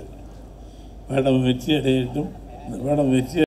பீத்தக்கூடாது. படம் வெற்றி அடையட்டும். இந்த படம் வெற்றி